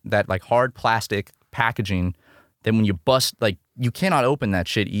in that like hard plastic packaging. Then when you bust, like you cannot open that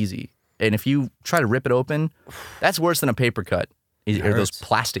shit easy. And if you try to rip it open, that's worse than a paper cut or those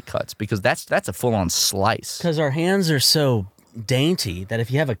plastic cuts because that's a full-on slice. Because our hands are so dainty that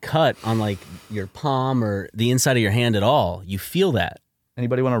if you have a cut on like your palm or the inside of your hand at all, you feel that.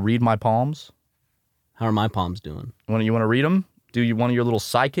 Anybody want to read my palms? How are my palms doing? You want to read them? Do you one of your little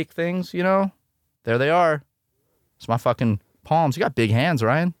psychic things, There they are. It's my fucking palms. You got big hands,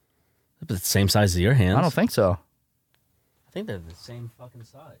 Ryan. They're the same size as your hands. I don't think so. I think they're the same fucking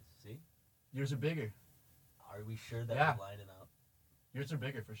size. See? Yours are bigger. Are we sure that we're lining up? Yours are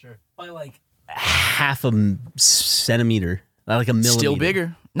bigger for sure. By like half a centimeter. Not like a millimeter. Still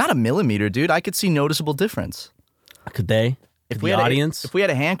bigger. Not a millimeter, dude. I could see noticeable difference. Could they? If we had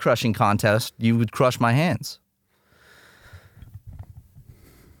a hand crushing contest, you would crush my hands.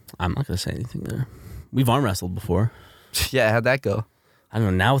 I'm not going to say anything there. We've arm wrestled before. Yeah, how'd that go? I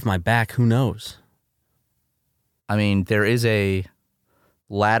don't know. Now with my back, who knows? I mean, there is a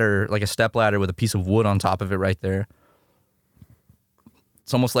ladder, like a step ladder with a piece of wood on top of it right there.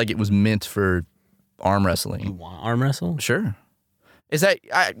 It's almost like it was meant for arm wrestling. You want to arm wrestle? Sure. Is that,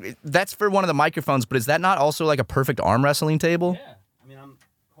 that's for one of the microphones, but is that not also like a perfect arm wrestling table? Yeah. I mean,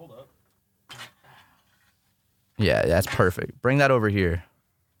 hold up. Yeah, that's perfect. Bring that over here.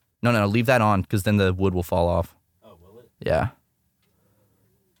 No, leave that on because then the wood will fall off. Oh, will it? Yeah.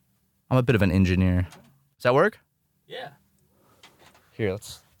 I'm a bit of an engineer. Does that work? Yeah. Here,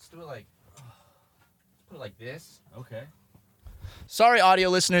 let's do it like, put it like this. Okay. Sorry, audio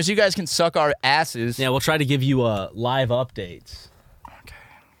listeners, you guys can suck our asses. Yeah, we'll try to give you live updates.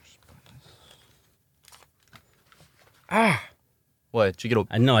 Okay. What? Did you get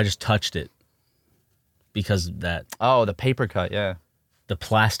I know, I just touched it because of that. Oh, the paper cut, yeah. The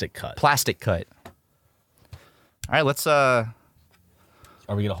plastic cut. Plastic cut. All right, let's. Are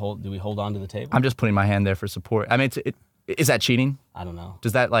Are we gonna hold? Do we hold on to the table? I'm just putting my hand there for support. I mean, is that cheating? I don't know.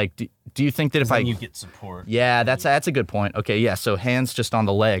 Does that like? Do you think that if you get support? Yeah, that's a good point. Okay, yeah. So hands just on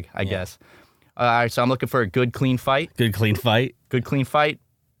the leg, I guess. All right. So I'm looking for a good clean fight. Good clean fight. Good clean fight.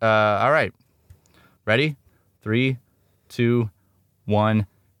 All right. Ready? 3, 2, 1,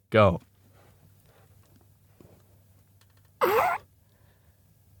 go.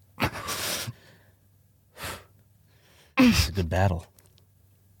 It's a good battle.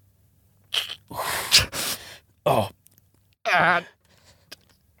 Oh. I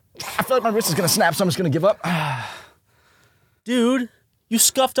feel like my wrist is going to snap, so I'm just going to give up. Dude, you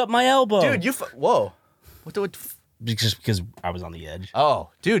scuffed up my elbow. Dude, whoa. What? Just because I was on the edge. Oh,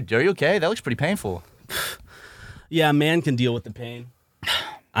 dude, are you okay? That looks pretty painful. Yeah, a man can deal with the pain.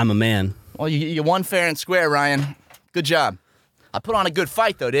 I'm a man. Well, you won fair and square, Ryan. Good job. I put on a good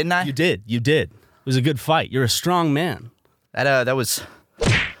fight, though, didn't I? You did. It was a good fight. You're a strong man. That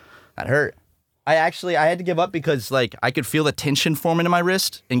hurt. I had to give up because, like, I could feel the tension forming in my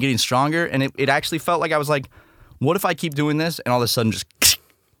wrist and getting stronger, and it actually felt like I was like, what if I keep doing this? And all of a sudden just...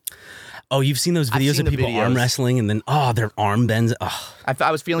 Oh, you've seen those videos of people arm wrestling and then, their arm bends. Oh.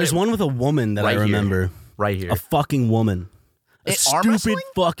 I was feeling... There's one with a woman that I remember. Right here. A fucking woman. A stupid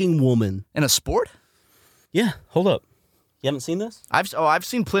fucking woman. In a sport? Yeah, hold up. You haven't seen this? I've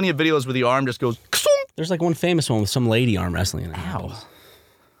seen plenty of videos where the arm just goes... There's like one famous one with some lady arm wrestling. And Ow.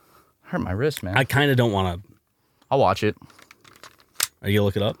 Hurt my wrist, man. I kind of don't want to... I'll watch it. Are you going to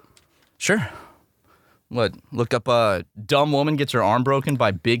look it up? Sure. What? Look up dumb woman gets her arm broken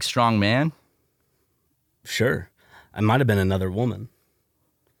by big, strong man? Sure. I might have been another woman.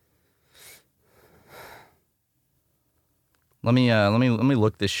 Let me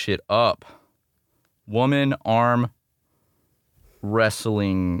look this shit up. Woman arm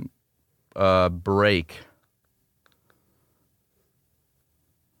wrestling break.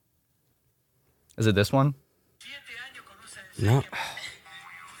 Is it this one? No.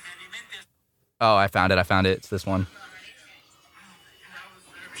 Oh, I found it. It's this one.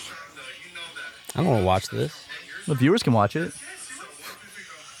 I don't want to watch this. The viewers can watch it.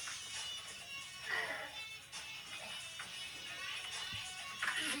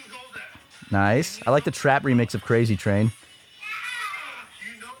 Nice. I like the trap remix of Crazy Train.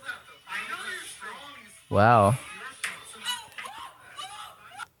 Wow.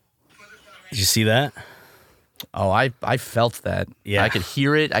 Did you see that? Oh, I felt that. Yeah. I could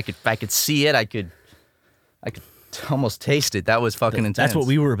hear it. I could see it. I could almost taste it. That was fucking intense. That's what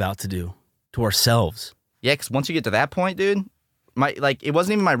we were about to do to ourselves. Yeah, because once you get to that point, dude, it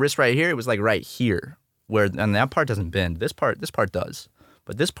wasn't even my wrist right here. It was like right here, and that part doesn't bend. This part does,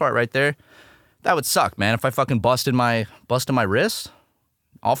 but this part right there, that would suck, man. If I fucking busted my wrist,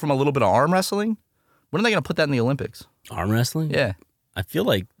 all from a little bit of arm wrestling. When are they gonna put that in the Olympics? Arm wrestling? Yeah, I feel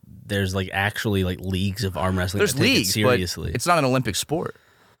like there's like actually like leagues of arm wrestling. There's that take leagues, it seriously. but it's not an Olympic sport.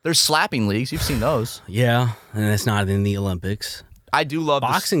 There's slapping leagues. You've seen those. Yeah, and it's not in the Olympics. I do love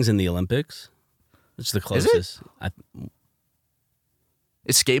boxing's in the Olympics. It's the closest. Is it?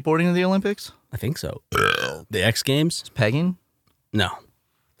 Is skateboarding in the Olympics? I think so. The X Games? Is pegging? No.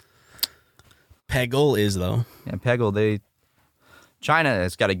 Peggle is though. Yeah, Peggle. China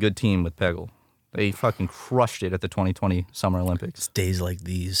has got a good team with Peggle. They fucking crushed it at the 2020 Summer Olympics. It's days like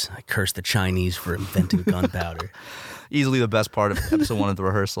these, I curse the Chinese for inventing gunpowder. Easily the best part of episode 1 of the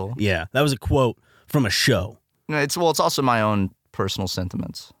rehearsal. Yeah, that was a quote from a show. It's also my own personal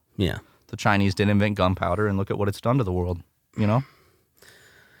sentiments. Yeah. The Chinese did invent gunpowder, and look at what it's done to the world, you know?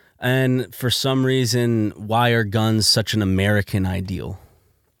 And for some reason, why are guns such an American ideal?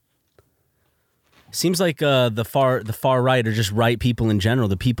 Seems like the far right or just right people in general,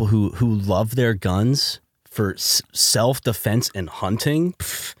 the people who love their guns for self-defense and hunting.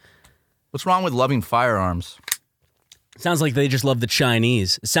 Pff. What's wrong with loving firearms? Sounds like they just love the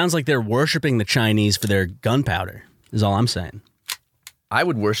Chinese. It sounds like they're worshiping the Chinese for their gunpowder, is all I'm saying. I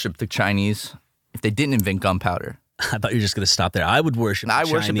would worship the Chinese if they didn't invent gunpowder. I thought you were just going to stop there. I would worship the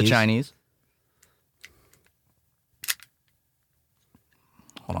Chinese. I worship the Chinese.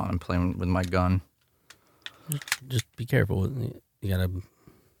 Hold on, I'm playing with my gun. Just be careful. You got to...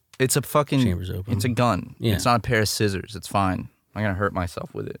 It's a fucking... Chamber's open. It's a gun. Yeah. It's not a pair of scissors. It's fine. I'm not going to hurt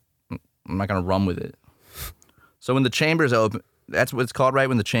myself with it. I'm not going to run with it. So when the chamber is open... That's what it's called, right?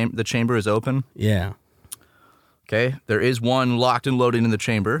 When the chamber is open? Yeah. Okay. There is one locked and loaded in the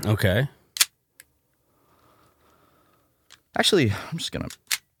chamber. Okay. Actually, I'm just going to...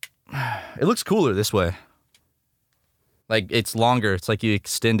 It looks cooler this way. Like, it's longer. It's like you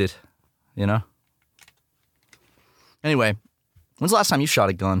extend it, you know? Anyway, when's the last time you shot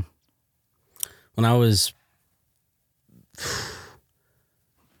a gun? When I was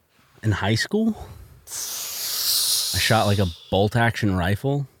In high school, I shot like a bolt-action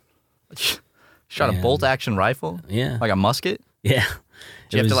rifle. Shot a bolt-action rifle? Yeah. Like a musket? Yeah.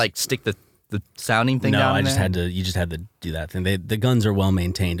 Did you have to like stick the sounding thing down in there? You just had to do that thing. The guns are well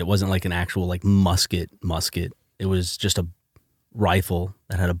maintained. It wasn't like an actual like musket. It was just a rifle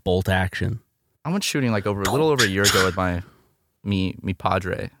that had a bolt action. I went shooting like a little over a year ago with me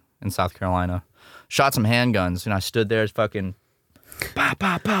padre in South Carolina. Shot some handguns, and I stood there as fucking bah,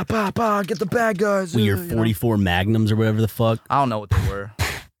 bah, bah, bah, bah, get the bad guys. With your 44 Magnums or whatever the fuck. I don't know what they were.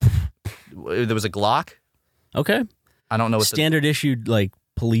 There was a Glock. Okay. I don't know what standard issued like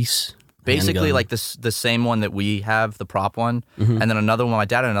police. Basically handgun. like the same one that we have, the prop one, and then another one. My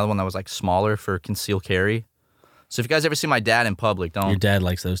dad had another one that was like smaller for concealed carry. So if you guys ever see my dad in public, don't. Your dad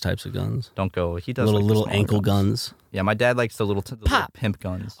likes those types of guns. Don't go. He does little ankle guns. Yeah, my dad likes the little pimp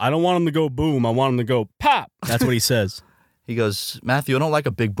guns. I don't want him to go boom. I want him to go pop. That's what he says. He goes, Matthew, I don't like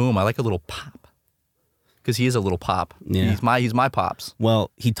a big boom. I like a little pop. Because he is a little pop. Yeah. He's my pops.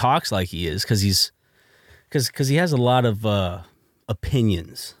 Well, he talks like he is because he has a lot of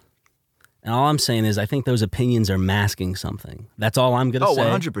opinions. And all I'm saying is I think those opinions are masking something. That's all I'm going to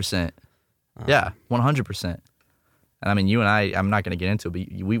say. 100%. Yeah, 100%. And I mean, you and I'm not going to get into it, but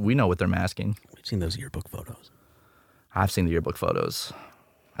we know what they're masking. We've seen those yearbook photos. I've seen the yearbook photos.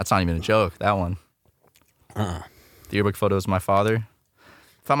 That's not even a joke, that one. The yearbook photos of my father.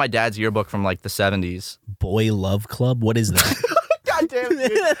 Found my dad's yearbook from like the 70s. Boy Love Club? What is that? God damn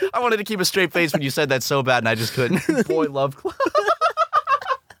it, dude. I wanted to keep a straight face when you said that so bad, and I just couldn't. Boy Love Club.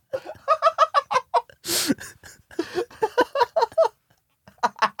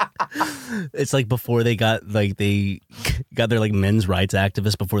 It's like before they got their like men's rights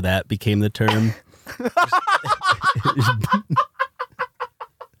activists before that became the term.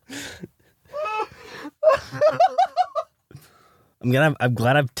 I'm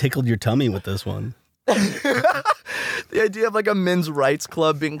glad I've tickled your tummy with this one. The idea of like a men's rights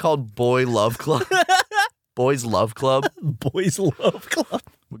club being called Boy Love Club. Boys Love Club. Boys Love Club.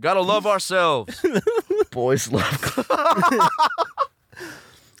 We gotta love ourselves. Boys Love Club.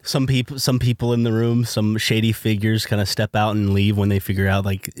 Some people in the room, some shady figures kind of step out and leave when they figure out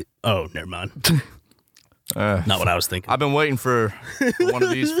like, oh, never mind. Not what I was thinking. I've been waiting for one of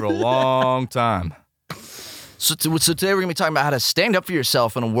these for a long time. So today we're going to be talking about how to stand up for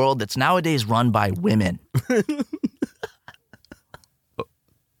yourself in a world that's nowadays run by women.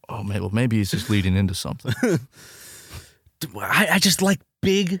 Oh, man, well, maybe he's just leading into something. I just like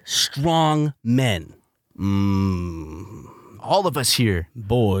big, strong men. All of us here.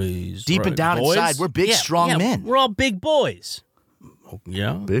 Boys. Deep and down inside, we're big, strong men. We're all big boys.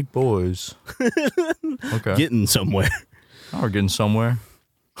 Yeah. Big boys. Okay. Getting somewhere. Oh, we're getting somewhere.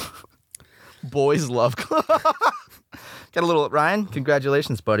 Boys Love Club. Got a little, Ryan,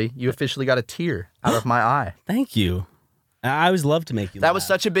 congratulations, buddy. You officially got a tear out of my eye. Thank you. I always love to make you That laugh. was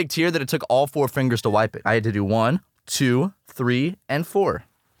such a big tear that it took all 4 fingers to wipe it. I had to do 1, 2, 3, and 4.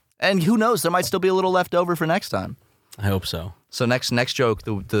 And who knows, there might still be a little left over for next time. I hope so. So next joke,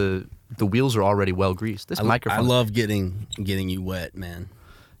 the wheels are already well greased. This microphone. I love getting you wet, man.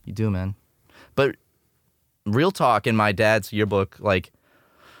 You do, man. But real talk, in my dad's yearbook, like,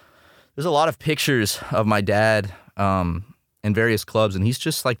 there's a lot of pictures of my dad in various clubs, and he's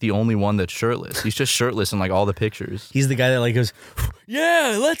just like the only one that's shirtless. He's just shirtless in like all the pictures. He's the guy that like goes,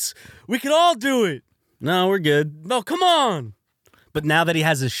 yeah, we can all do it. No, we're good. No, come on. But now that he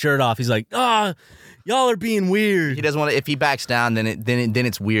has his shirt off, he's like, y'all are being weird. He doesn't want to. If he backs down, then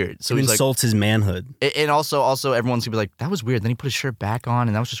it's weird. So it he's insults his manhood. And also everyone's gonna be like, that was weird. Then he put his shirt back on,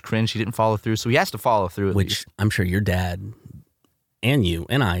 and that was just cringe. He didn't follow through, so he has to follow through. At Which least. I'm sure your dad and you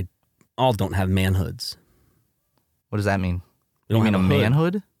and I all don't have manhoods. What does that mean? We don't you mean have a hood.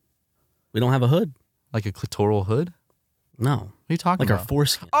 manhood? We don't have a hood. Like a clitoral hood? No. What are you talking like about? our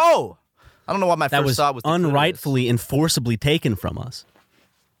foreskin. Oh! I don't know what my that first was thought was. Unrightfully and forcibly taken from us.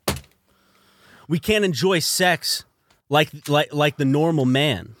 We can't enjoy sex like the normal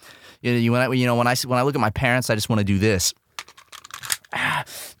man. When I look at my parents, I just want to do this.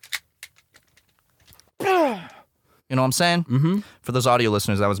 You know what I'm saying? Mm-hmm. For those audio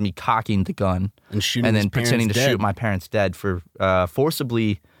listeners, that was me cocking the gun and shooting, and then his pretending to dead. shoot my parents dead for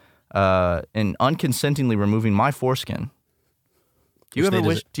forcibly and unconsentingly removing my foreskin. Do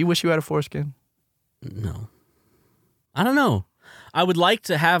you wish you had a foreskin? No. I don't know. I would like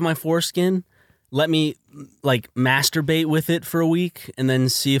to have my foreskin. Let me like masturbate with it for a week and then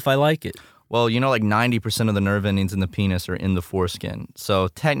see if I like it. Well, like 90% of the nerve endings in the penis are in the foreskin. So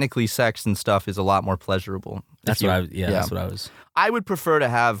technically sex and stuff is a lot more pleasurable. That's what I was. I would prefer to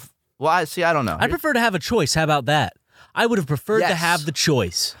have, I don't know. I prefer to have a choice. How about that? I would have preferred to Yes. have the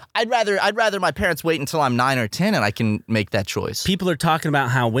choice. I'd rather my parents wait until I'm 9 or 10 and I can make that choice. People are talking about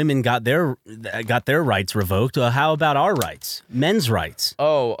how women got their rights revoked. How about our rights? Men's rights.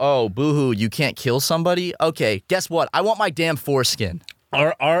 Oh, boo-hoo, you can't kill somebody? Okay, guess what? I want my damn foreskin.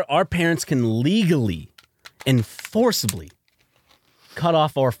 Our parents can legally and forcibly cut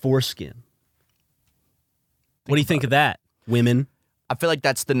off our foreskin. What do you think of that, women? I feel like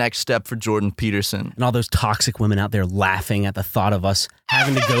that's the next step for Jordan Peterson. And all those toxic women out there laughing at the thought of us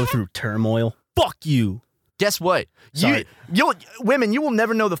having to go through turmoil. Fuck you. Guess what? Sorry. Women, you will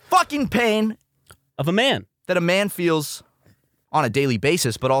never know the fucking pain Of a man. that a man feels on a daily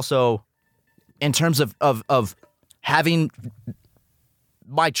basis, but also in terms of having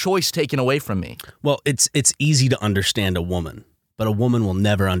my choice taken away from me. Well, it's easy to understand a woman, but a woman will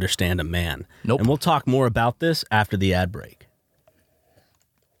never understand a man. Nope. And we'll talk more about this after the ad break.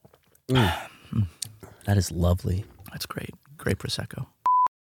 That is lovely. That's great. Great Prosecco.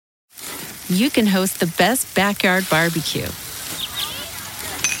 You can host the best backyard barbecue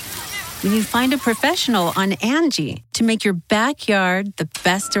when you find a professional on Angie to make your backyard the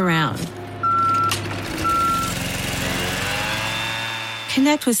best around.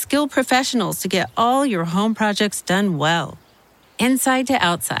 Connect with skilled professionals to get all your home projects done well. Inside to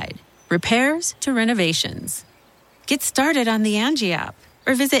outside, repairs to renovations. Get started on the Angie app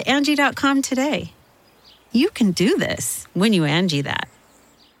or visit Angie.com today. You can do this when you Angie that.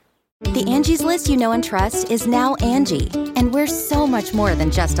 The Angie's List you know and trust is now Angie, and we're so much more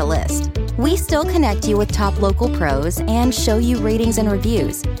than just a list. We still connect you with top local pros and show you ratings and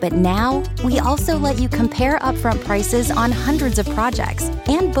reviews, but now we also let you compare upfront prices on hundreds of projects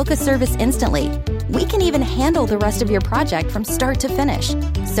and book a service instantly. We can even handle the rest of your project from start to finish.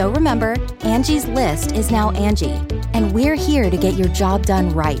 So remember, Angie's List is now Angie, and we're here to get your job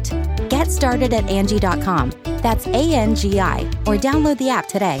done right. Get started at Angie.com. That's ANGI, or download the app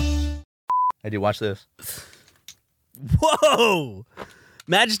today. Hey, dude, watch this. Whoa!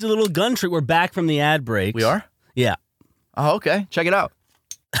 Magic a little gun trick. We're back from the ad break. We are? Yeah. Oh, okay. Check it out.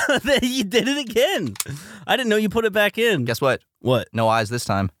 You did it again. I didn't know you put it back in. Guess what? What? No eyes this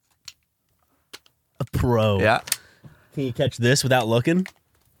time. A pro. Yeah. Can you catch this without looking?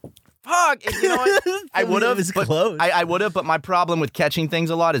 Fuck. You know what? I would have. It's close. I would have, but my problem with catching things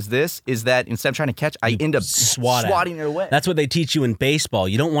a lot is that instead of trying to catch, I end up swatting it away. That's what they teach you in baseball.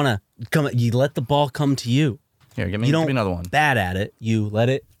 You don't want to come. You let the ball come to you. Here, give You me don't another one. bad at it. You let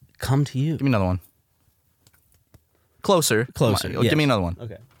it come to you. Give me another one. Closer. Closer. Come on, yes. Give me another one.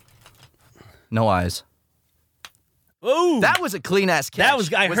 Okay. No eyes. Ooh, That was a clean ass catch. That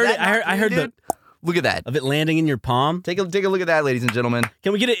was. I heard that it. not I heard clean, the dude? Look at that. of it landing in your palm. Take a look at that, ladies and gentlemen.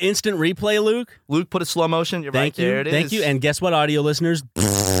 Can we get an instant replay, Luke? Luke, put a slow motion. You're Thank right you. there. It is. Thank you. And guess what, audio listeners?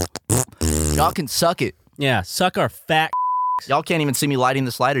 Y'all can suck it. Yeah, suck our fat. Y'all can't even see me lighting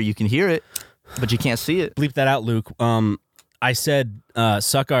the slider. You can hear it, but you can't see it. Bleep that out, Luke. I said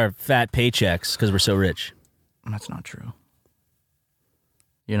suck our fat paychecks because we're so rich. That's not true.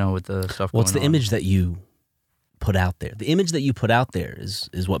 You know, with the stuff Well, it's going the on. image that you put out there. The image that you put out there is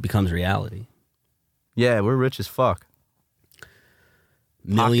what becomes reality. Yeah, we're rich as fuck.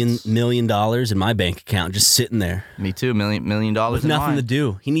 $1 million in my bank account just sitting there Me too. $1 million with in nothing mine. to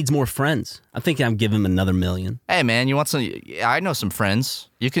do. He needs more friends. I think I'm giving him another $1 million. Hey man, you want some? I know some friends.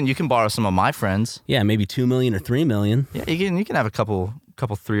 You can borrow some of my friends. Yeah, maybe $2 million or $3 million. Yeah, you can have a couple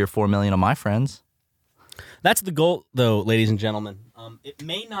 3 or 4 million of my friends. That's the goal, though, ladies and gentlemen. It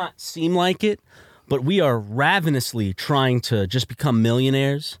may not seem like it, but we are ravenously trying to just become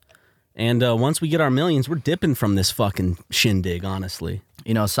millionaires. And once we get our millions, we're dipping from this fucking shindig, honestly.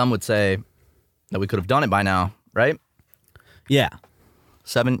 You know, some would say that we could have done it by now, right? Yeah.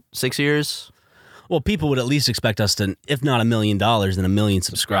 6 years. Well, people would at least expect us to, if not $1 million, then 1 million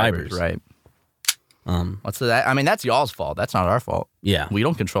subscribers. Right. What's that? I mean, that's y'all's fault. That's not our fault. Yeah. We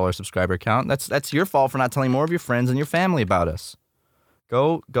don't control our subscriber count. That's your fault for not telling more of your friends and your family about us.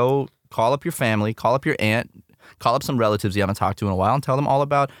 Go call up your family, call up your aunt, call up some relatives you haven't talked to in a while and tell them all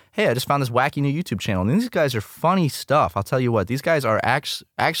about, hey, I just found this wacky new YouTube channel. And these guys are funny stuff. I'll tell you what, these guys are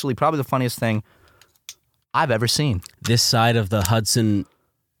actually probably the funniest thing I've ever seen. This side of the Hudson.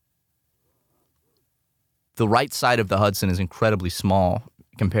 The right side of the Hudson is incredibly small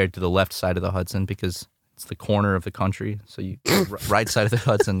compared to the left side of the Hudson because it's the corner of the country. So you right side of the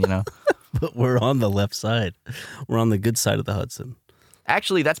Hudson, you know. But we're on the left side. We're on the good side of the Hudson.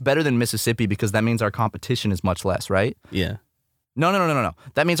 Actually, that's better than Mississippi because that means our competition is much less, right? Yeah. No.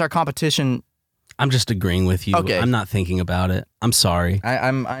 That means our competition. I'm just agreeing with you. Okay. I'm not thinking about it. I'm sorry.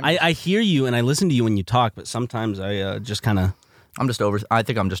 I'm I hear you and I listen to you when you talk, but sometimes I just kind of I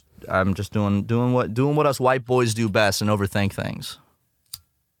think I'm just doing what us white boys do best and overthink things.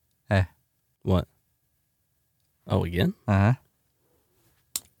 Hey. What? Oh, again? Uh-huh.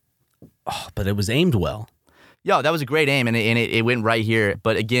 Oh, but it was aimed well. Yo, that was a great aim, and it went right here.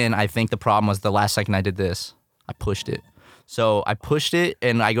 But again, I think the problem was the last second I did this, I pushed it. So I pushed it,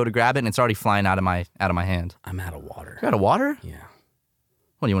 and I go to grab it, and it's already flying out of my hand. I'm out of water. You're out of water? Yeah.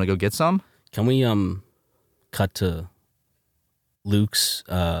 What, do you want to go get some? Can we cut to Luke's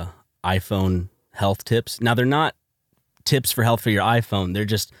iPhone health tips? Now, they're not tips for health for your iPhone. They're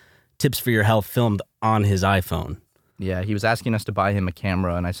just tips for your health filmed on his iPhone. Yeah, he was asking us to buy him a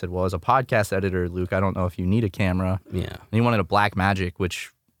camera, and I said, well, as a podcast editor, Luke, I don't know if you need a camera. Yeah. And he wanted a Blackmagic,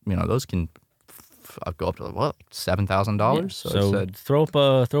 which, those can go up to, what, $7,000? Yeah. So I said, throw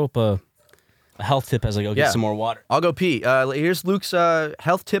up a health tip as I go get some more water. I'll go pee. Here's Luke's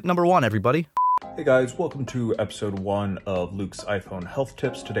health tip number 1, everybody. Hey guys, welcome to episode 1 of Luke's iPhone Health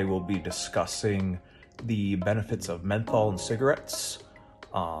Tips. Today we'll be discussing the benefits of menthol in cigarettes.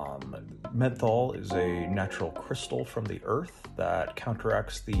 Menthol is a natural crystal from the earth that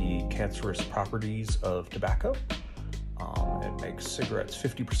counteracts the cancerous properties of tobacco. It makes cigarettes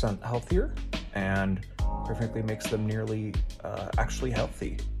 50% healthier and, quite frankly, makes them nearly actually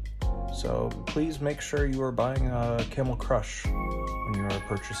healthy. So please make sure you are buying a Camel Crush when you are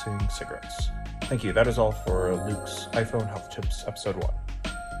purchasing cigarettes. Thank you. That is all for Luke's iPhone Health Tips, episode 1.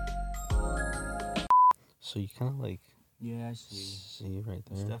 So you kind of like... Yeah, I see. See right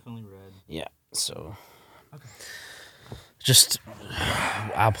there? It's definitely red. Yeah, so... Okay. Just...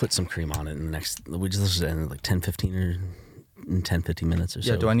 I'll put some cream on it in the next... We just in like 10, 15 or... In 10, 15 minutes or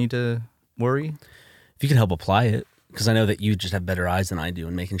so. Yeah, do I need to worry? If you could help apply it, because I know that you just have better eyes than I do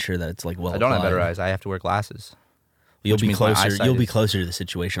in making sure that it's like well I don't applied. have better eyes. I have to wear glasses. You'll which be means my closer. eyesight You'll be is- closer to the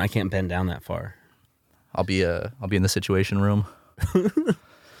situation. I can't bend down that far. I'll be in the situation room.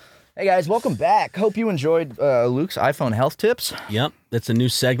 Hey guys, welcome back. Hope you enjoyed Luke's iPhone health tips. Yep, that's a new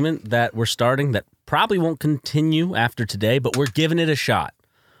segment that we're starting that probably won't continue after today, but we're giving it a shot.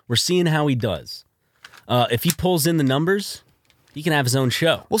 We're seeing how he does. If he pulls in the numbers, he can have his own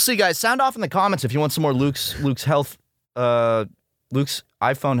show. We'll see, guys. Sound off in the comments if you want some more Luke's health, Luke's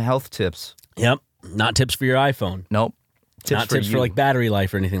iPhone health tips. Yep, not tips for your iPhone. Nope. Not tips for like battery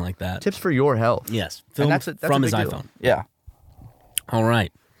life or anything like that. Tips for your health. Yes, And filmed that's from a his big deal. iPhone. Yeah. All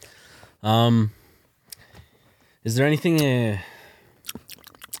right. Is there anything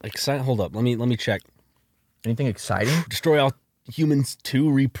exciting? Hold up. Let me check. Anything exciting? Destroy All Humans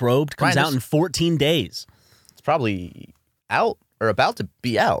 2 Reprobed comes Ryan, out in 14 days. It's probably out or about to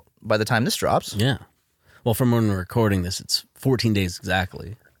be out by the time this drops. Yeah. Well, from when we're recording this, it's 14 days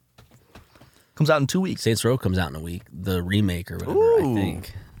exactly. Comes out in 2 weeks. Saints Row comes out in a week. The remake or whatever, I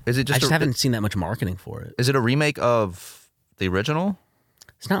think. Is it I just? just haven't seen that much marketing for it. Is it a remake of the original?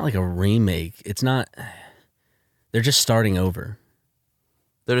 It's not like a remake. It's not. They're just starting over.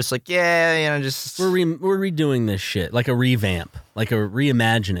 They're just like, yeah, just we're redoing this shit, like a revamp, like a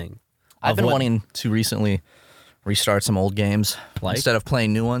reimagining. I've been wanting to recently restart some old games instead of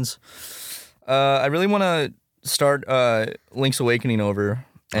playing new ones. I really want to start Link's Awakening over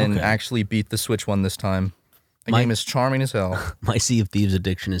and actually beat the Switch one this time. The game is charming as hell. My Sea of Thieves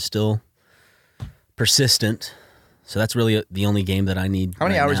addiction is still persistent, so that's really the only game that I need. How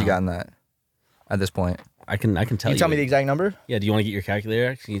many right hours now. you got in that at this point? I can tell you. Can you tell me the exact number? Yeah. Do you want to get your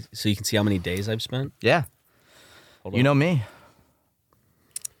calculator so you can see how many days I've spent? Yeah. Hold you on. know me.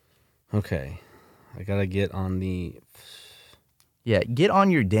 Okay. I gotta get on the. Yeah, get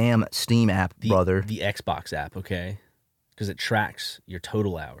on your damn Steam app, brother. The Xbox app, okay? Because it tracks your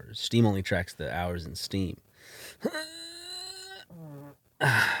total hours. Steam only tracks the hours in Steam.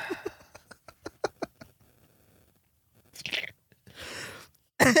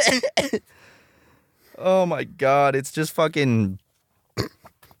 Oh my god, it's just fucking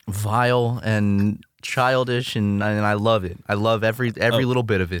vile and childish, and I love it. I love every little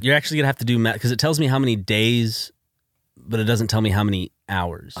bit of it. You're actually gonna have to do math because it tells me how many days, but it doesn't tell me how many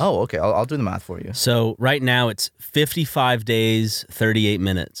hours. Oh, okay. I'll do the math for you. So right now it's 55 days, 38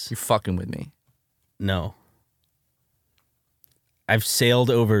 minutes. You're fucking with me. No. I've sailed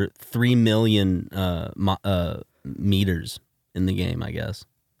over 3 million meters in the game, I guess.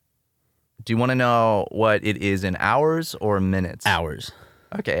 Do you want to know what it is in hours or minutes? Hours.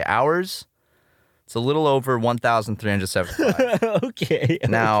 Okay, hours. It's a little over 1,375. Okay.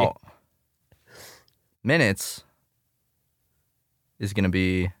 Now, minutes is going to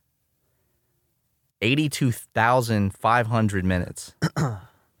be 82,500 minutes.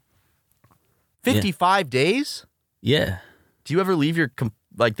 55 days? Yeah. Do you ever leave your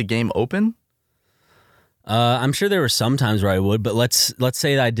the game open? I'm sure there were some times where I would, but let's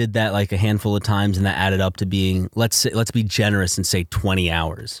say that I did that like a handful of times, and that added up to being let's be generous and say 20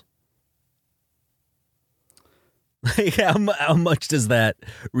 hours. Like how much does that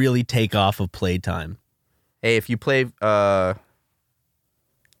really take off of playtime? Hey, if you play,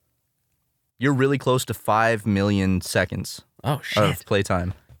 you're really close to 5 million seconds. Oh shit! Of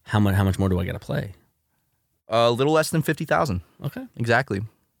playtime. How much more do I got to play? A little less than 50,000. Okay, exactly.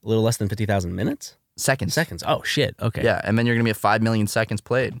 A little less than 50,000 minutes. Seconds. Oh shit. Okay. Yeah, and then you're gonna be at 5 million seconds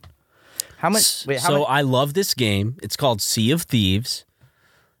played. How much? Wait, how much? I love this game. It's called Sea of Thieves.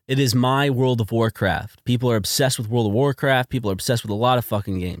 It is my World of Warcraft. People are obsessed with World of Warcraft. People are obsessed with a lot of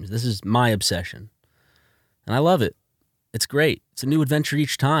fucking games. This is my obsession. And I love it. It's great. It's a new adventure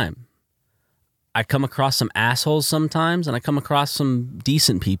each time. I come across some assholes sometimes, and I come across some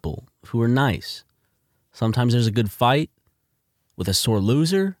decent people who are nice. Sometimes there's a good fight with a sore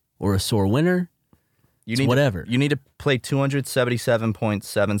loser or a sore winner. Whatever. You need to play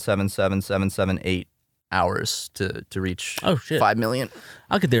 277.777778 hours to reach 5 million.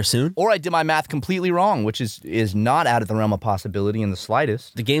 I'll get there soon. Or I did my math completely wrong, which is not out of the realm of possibility in the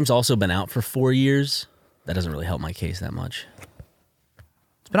slightest. The game's also been out for 4 years. That doesn't really help my case that much.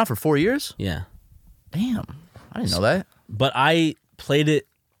 It's been out for 4 years? Yeah. Damn. I didn't know that. But I played it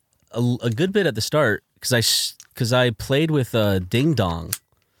a good bit at the start because I played with Ding Dong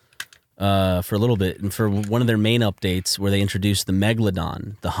for a little bit, and for one of their main updates where they introduced the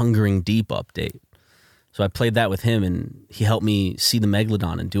Megalodon, the Hungering Deep update. So I played that with him, and he helped me see the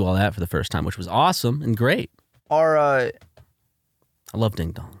Megalodon and do all that for the first time, which was awesome and great. I love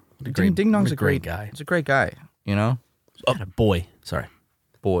Ding Dong. Ding Dong's a great guy. He's a great guy, you know? Oh, boy. Sorry.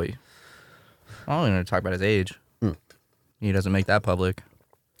 Boy. I don't even want to talk about his age. He doesn't make that public.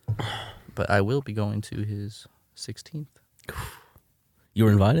 But I will be going to his 16th. You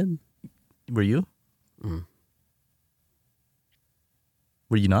were invited? Were you?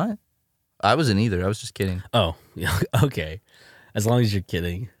 Were you not? I wasn't either. I was just kidding. Oh, yeah. Okay. As long as you're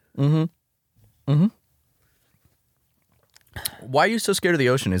kidding. Mm-hmm. Why are you so scared of the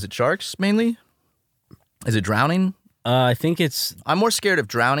ocean? Is it sharks, mainly? Is it drowning? I think it's... I'm more scared of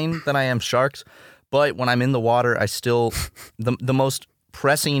drowning than I am sharks. But when I'm in the water, I still... the most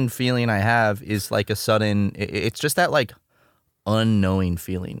pressing feeling I have is like a sudden... It's just that like unknowing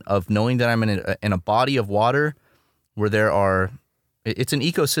feeling of knowing that I'm in a body of water where there are... It's an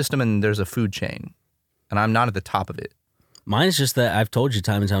ecosystem and there's a food chain. And I'm not at the top of it. Mine is just that I've told you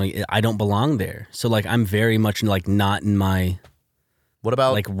time and time again, I don't belong there. So like I'm very much like not in my... What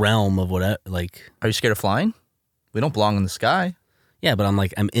about... like realm of what... like... Are you scared of flying? We don't belong in the sky. Yeah, but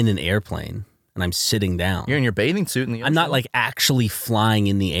I'm in an airplane and I'm sitting down. You're in your bathing suit in the ocean. I'm not like actually flying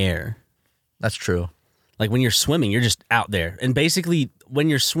in the air. That's true. Like when you're swimming, you're just out there. And basically when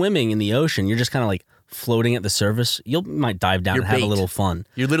you're swimming in the ocean, you're just kind of like floating at the surface. You might dive down and have a little fun.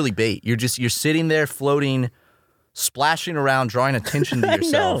 You're literally bait. You're sitting there floating, splashing around, drawing attention to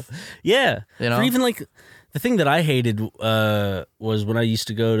yourself. I know. Yeah. You know? Or even like the thing that I hated was when I used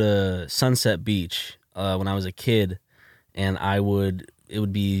to go to Sunset Beach when I was a kid, and it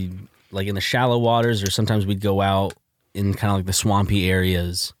would be like in the shallow waters, or sometimes we'd go out in kind of like the swampy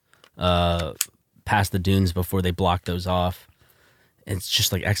areas past the dunes before they block those off. And it's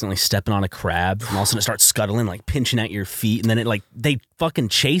just like accidentally stepping on a crab, and all of a sudden it starts scuttling, like pinching at your feet, and then they fucking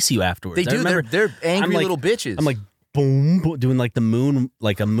chase you afterwards. They do. They're angry little bitches. I'm like, boom, doing like a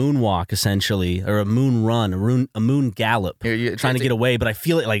moonwalk essentially, or a moon run, a moon gallop, trying to get away. But I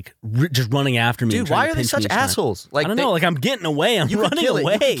feel it like just running after me. Dude, why are they such assholes? Like I don't know. Like I'm getting away. I'm running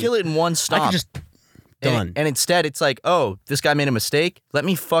away. You can kill it in one stop. I could just done. And instead, it's like, oh, this guy made a mistake. Let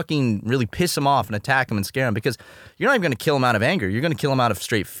me fucking really piss him off and attack him and scare him, because you're not even going to kill him out of anger. You're going to kill him out of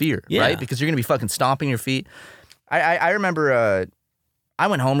straight fear, right? Because you're going to be fucking stomping your feet. I remember I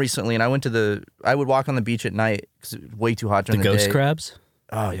went home recently and I would walk on the beach at night because it was way too hot during the day. The ghost crabs?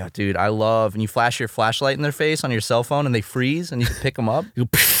 Oh, yeah, dude. And you flash your flashlight in their face on your cell phone and they freeze and you can pick them up.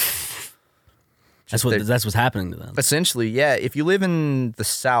 That's what's happening to them. Essentially, yeah. If you live in the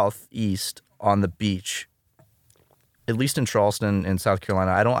southeast on the beach, at least in Charleston and South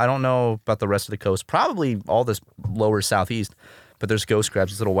Carolina, I don't know about the rest of the coast. Probably all this lower southeast, but there's ghost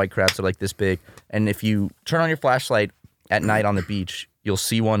crabs, these little white crabs that are like this big. And if you turn on your flashlight at night on the beach, you'll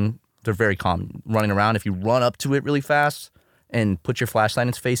see one. They're very calm, running around. If you run up to it really fast and put your flashlight in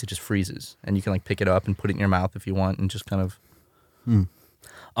its face, it just freezes, and you can like pick it up and put it in your mouth if you want, and just kind of.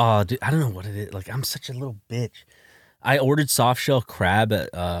 Oh, dude, I don't know what it is. Like, I'm such a little bitch. I ordered soft shell crab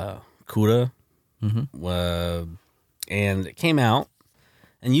at Kuda, and it came out.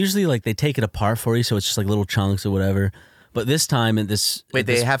 And usually, like, they take it apart for you, so it's just like little chunks or whatever. But this time, Wait,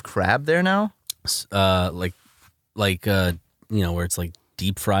 they have crab there now? like where it's like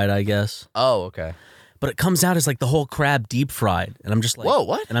deep fried, I guess. Oh, okay. But it comes out as like the whole crab deep fried, and I'm just like, whoa,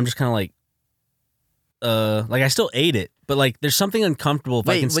 what? And I'm just kind of like I still ate it, but like there's something uncomfortable if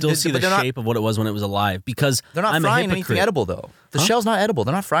I can still see the shape of what it was when it was alive, because they're not frying anything edible though. The shell's not edible.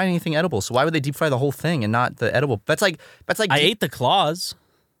 They're not frying anything edible. So why would they deep fry the whole thing and not the edible? That's like I ate the claws.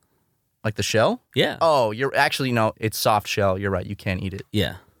 Like the shell? Yeah. Oh, you're actually no, it's soft shell. You're right. You can't eat it.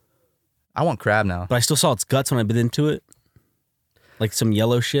 Yeah. I want crab now. But I still saw its guts when I bit into it. Like some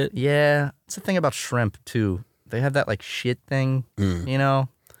yellow shit. Yeah. It's the thing about shrimp too. They have that like shit thing, you know?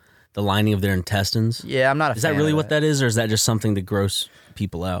 The lining of their intestines. Yeah, I'm not a fan. Is that really what that is, or is that just something to gross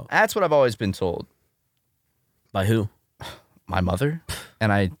people out? That's what I've always been told. By who? My mother.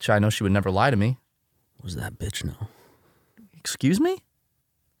 And I know she would never lie to me. What does that bitch know? Excuse me?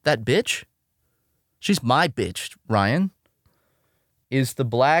 That bitch? She's my bitch, Ryan. Is the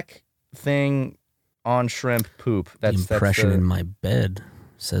black thing on shrimp poop? That's the impression in my bed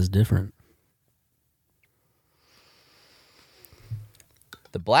says different.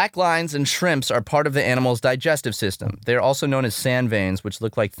 The black lines in shrimps are part of the animal's digestive system. They are also known as sand veins, which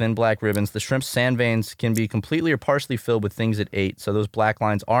look like thin black ribbons. The shrimp's sand veins can be completely or partially filled with things it ate, so those black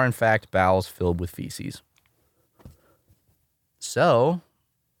lines are in fact bowels filled with feces. So,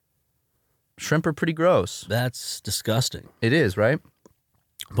 shrimp are pretty gross. That's disgusting. It is, right?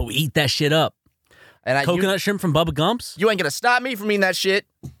 But we eat that shit up. And coconut shrimp from Bubba Gump's? You ain't gonna stop me from eating that shit.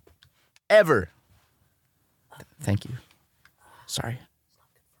 Ever. Thank you. Sorry.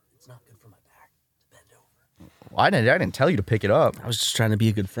 It's not good for my back to bend over. Well, I didn't tell you to pick it up. I was just trying to be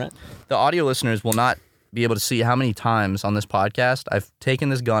a good friend. The audio listeners will not be able to see how many times on this podcast I've taken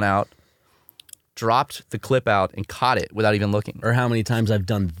this gun out, dropped the clip out, and caught it without even looking. Or how many times I've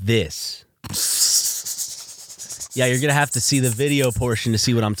done this. Yeah, you're going to have to see the video portion to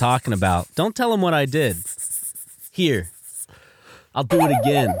see what I'm talking about. Don't tell them what I did. Here. I'll do it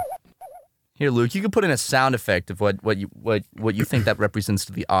again. Here, Luke, you can put in a sound effect of what you think that represents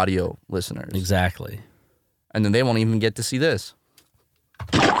to the audio listeners. Exactly. And then they won't even get to see this.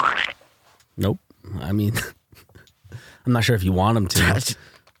 Nope. I mean, I'm not sure if you want them to.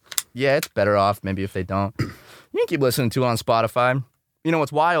 Yeah, it's better off maybe if they don't. You can keep listening to it on Spotify. You know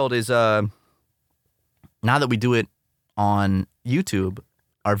what's wild is now that we do it on YouTube,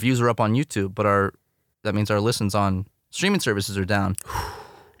 our views are up on YouTube, but that means our listens on streaming services are down.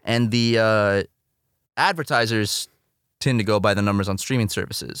 And the advertisers tend to go by the numbers on streaming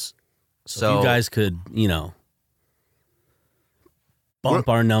services. So if you guys could, bump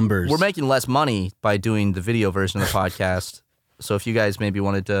our numbers. We're making less money by doing the video version of the podcast. So if you guys maybe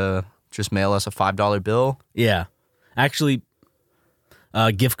wanted to just mail us a $5 bill. Yeah. Actually,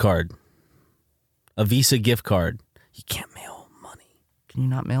 a gift card. A Visa gift card. You can't mail money. Can you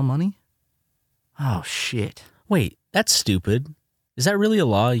not mail money? Oh, shit. Wait, that's stupid. Is that really a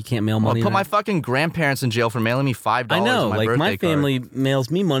law? You can't mail money? Well, put my fucking grandparents in jail for mailing me $5 I know, on my like birthday my family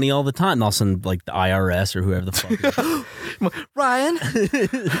mails me money all the time. And I'll send like the IRS or whoever the fuck. Ryan,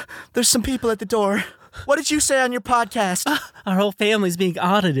 there's some people at the door. What did you say on your podcast? Our whole family's being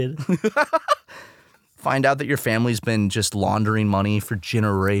audited. Find out that your family's been just laundering money for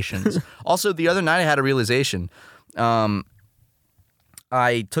generations. Also, the other night I had a realization.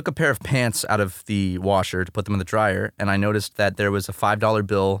 I took a pair of pants out of the washer to put them in the dryer, and I noticed that there was a $5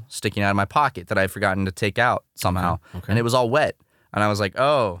 bill sticking out of my pocket that I had forgotten to take out somehow. Okay. And it was all wet. And I was like,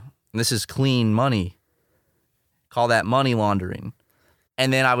 oh, this is clean money. Call that money laundering.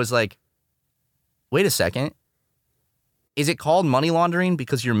 And then I was like, wait a second. Is it called money laundering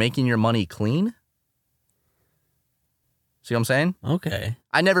because you're making your money clean? See what I'm saying? Okay.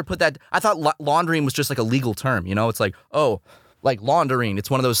 I never put that. I thought laundering was just like a legal term. It's like, oh, like laundering. It's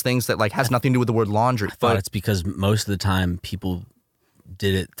one of those things that like has nothing to do with the word laundry. I thought it's because most of the time people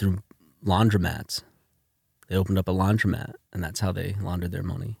did it through laundromats. They opened up a laundromat, and that's how they laundered their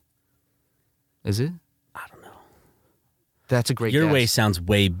money. Is it? I don't know. That's a great Your guess. way sounds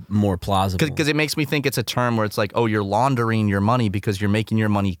way more plausible. Because it makes me think it's a term where it's like, oh, you're laundering your money because you're making your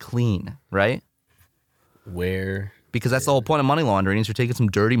money clean, right? Where? Because that's the whole point of money laundering is you're taking some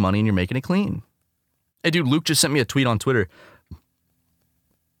dirty money and you're making it clean. Hey, dude, Luke just sent me a tweet on Twitter.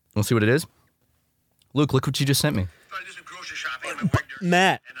 Want to see what it is? Luke, look what you just sent me.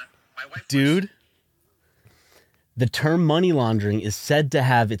 Matt, dude, the term money laundering is said to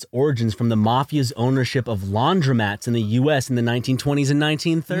have its origins from the mafia's ownership of laundromats in the U.S. in the 1920s and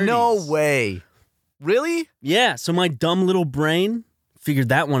 1930s. No way. Really? Yeah, so my dumb little brain figured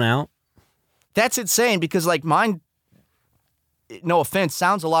that one out. That's insane because, like, mine, no offense,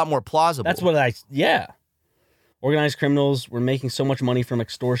 sounds a lot more plausible. That's what yeah. Organized criminals were making so much money from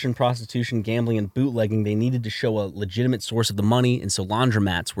extortion, prostitution, gambling, and bootlegging, they needed to show a legitimate source of the money, and so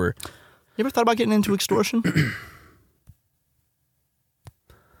laundromats were... You ever thought about getting into extortion?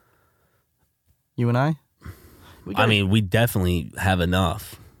 You and I? We definitely have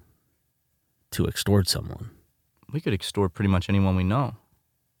enough to extort someone. We could extort pretty much anyone we know.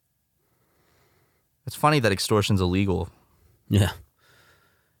 It's funny that extortion's illegal. Yeah.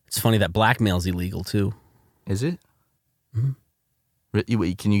 It's funny that blackmail's illegal, too. Is it?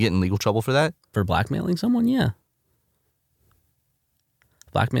 Mm-hmm. Can you get in legal trouble for that? For blackmailing someone? Yeah.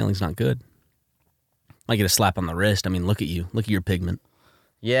 Blackmailing's not good. Might get a slap on the wrist. I mean, look at you. Look at your pigment.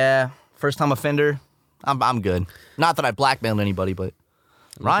 Yeah. First time offender. I'm good. Not that I blackmailed anybody, but...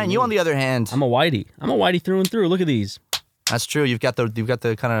 Ryan, you on the other hand... I'm a whitey. I'm a whitey through and through. Look at these. That's true. You've got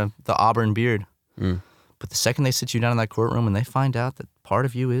the kind of the auburn beard. Mm. But the second they sit you down in that courtroom and they find out that part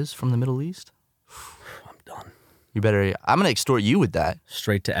of you is from the Middle East... I'm done. You better... I'm going to extort you with that.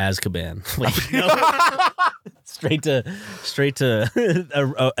 Straight to Azkaban. Straight to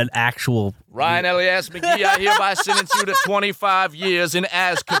an actual... Ryan Elias McGee, I hereby sentence you to 25 years in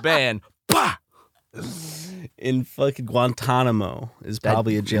Azkaban. Bah! In fucking Guantanamo is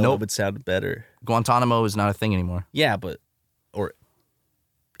probably a jail that would sound better. Guantanamo is not a thing anymore. Yeah, or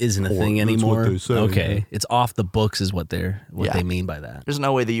isn't a thing anymore. What they say, okay, yeah. It's off the books is what they mean by that. There's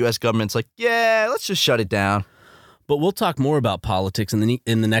no way the U.S. government's like, yeah, let's just shut it down. But we'll talk more about politics in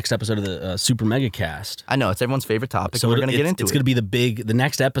the next episode of the Super Mega Cast. I know, it's everyone's favorite topic, so we're going to get into it. It's going to be the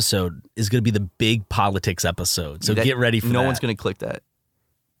next episode is going to be the big politics episode. So get ready for that. No one's going to click that.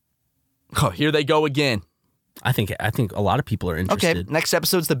 Oh, here they go again. I think a lot of people are interested. Okay, next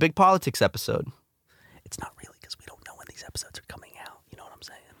episode's the big politics episode. It's not really because we don't know when these episodes are coming out. You know what I'm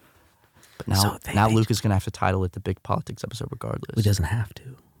saying? But now Luke is going to have to title it the big politics episode regardless. He doesn't have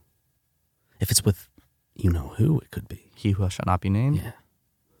to. If it's with you know who, it could be. He who shall not be named? Yeah.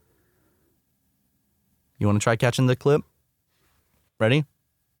 You want to try catching the clip? Ready?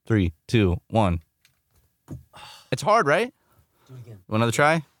 3, 2, 1. It's hard, right? Do it again. You want another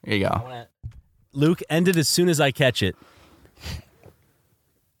try? Here you go. Luke, end it as soon as I catch it.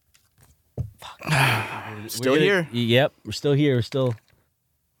 Still here? Yep, we're still here. We're still...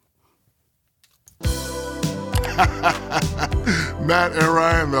 Matt and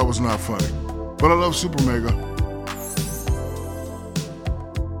Ryan, that was not funny. But I love Super Mega.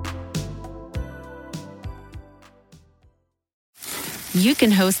 You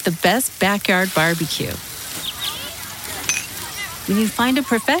can host the best backyard barbecue when you find a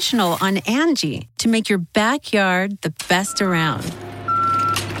professional on Angie to make your backyard the best around.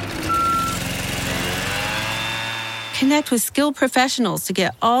 Connect with skilled professionals to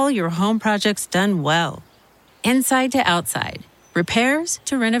get all your home projects done well. Inside to outside, repairs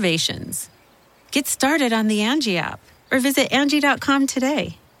to renovations. Get started on the Angie app or visit Angie.com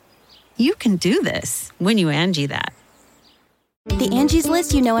today. You can do this when you Angie that. The Angie's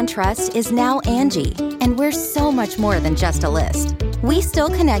List you know and trust is now Angie, and we're so much more than just a list. We still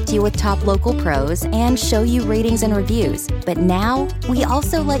connect you with top local pros and show you ratings and reviews, but now we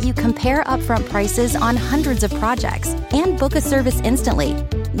also let you compare upfront prices on hundreds of projects and book a service instantly.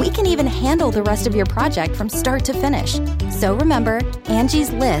 We can even handle the rest of your project from start to finish. So remember, Angie's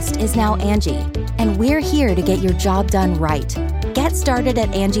List is now Angie, and we're here to get your job done right. Get started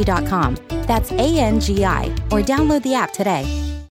at Angie.com. That's ANGI, or download the app today.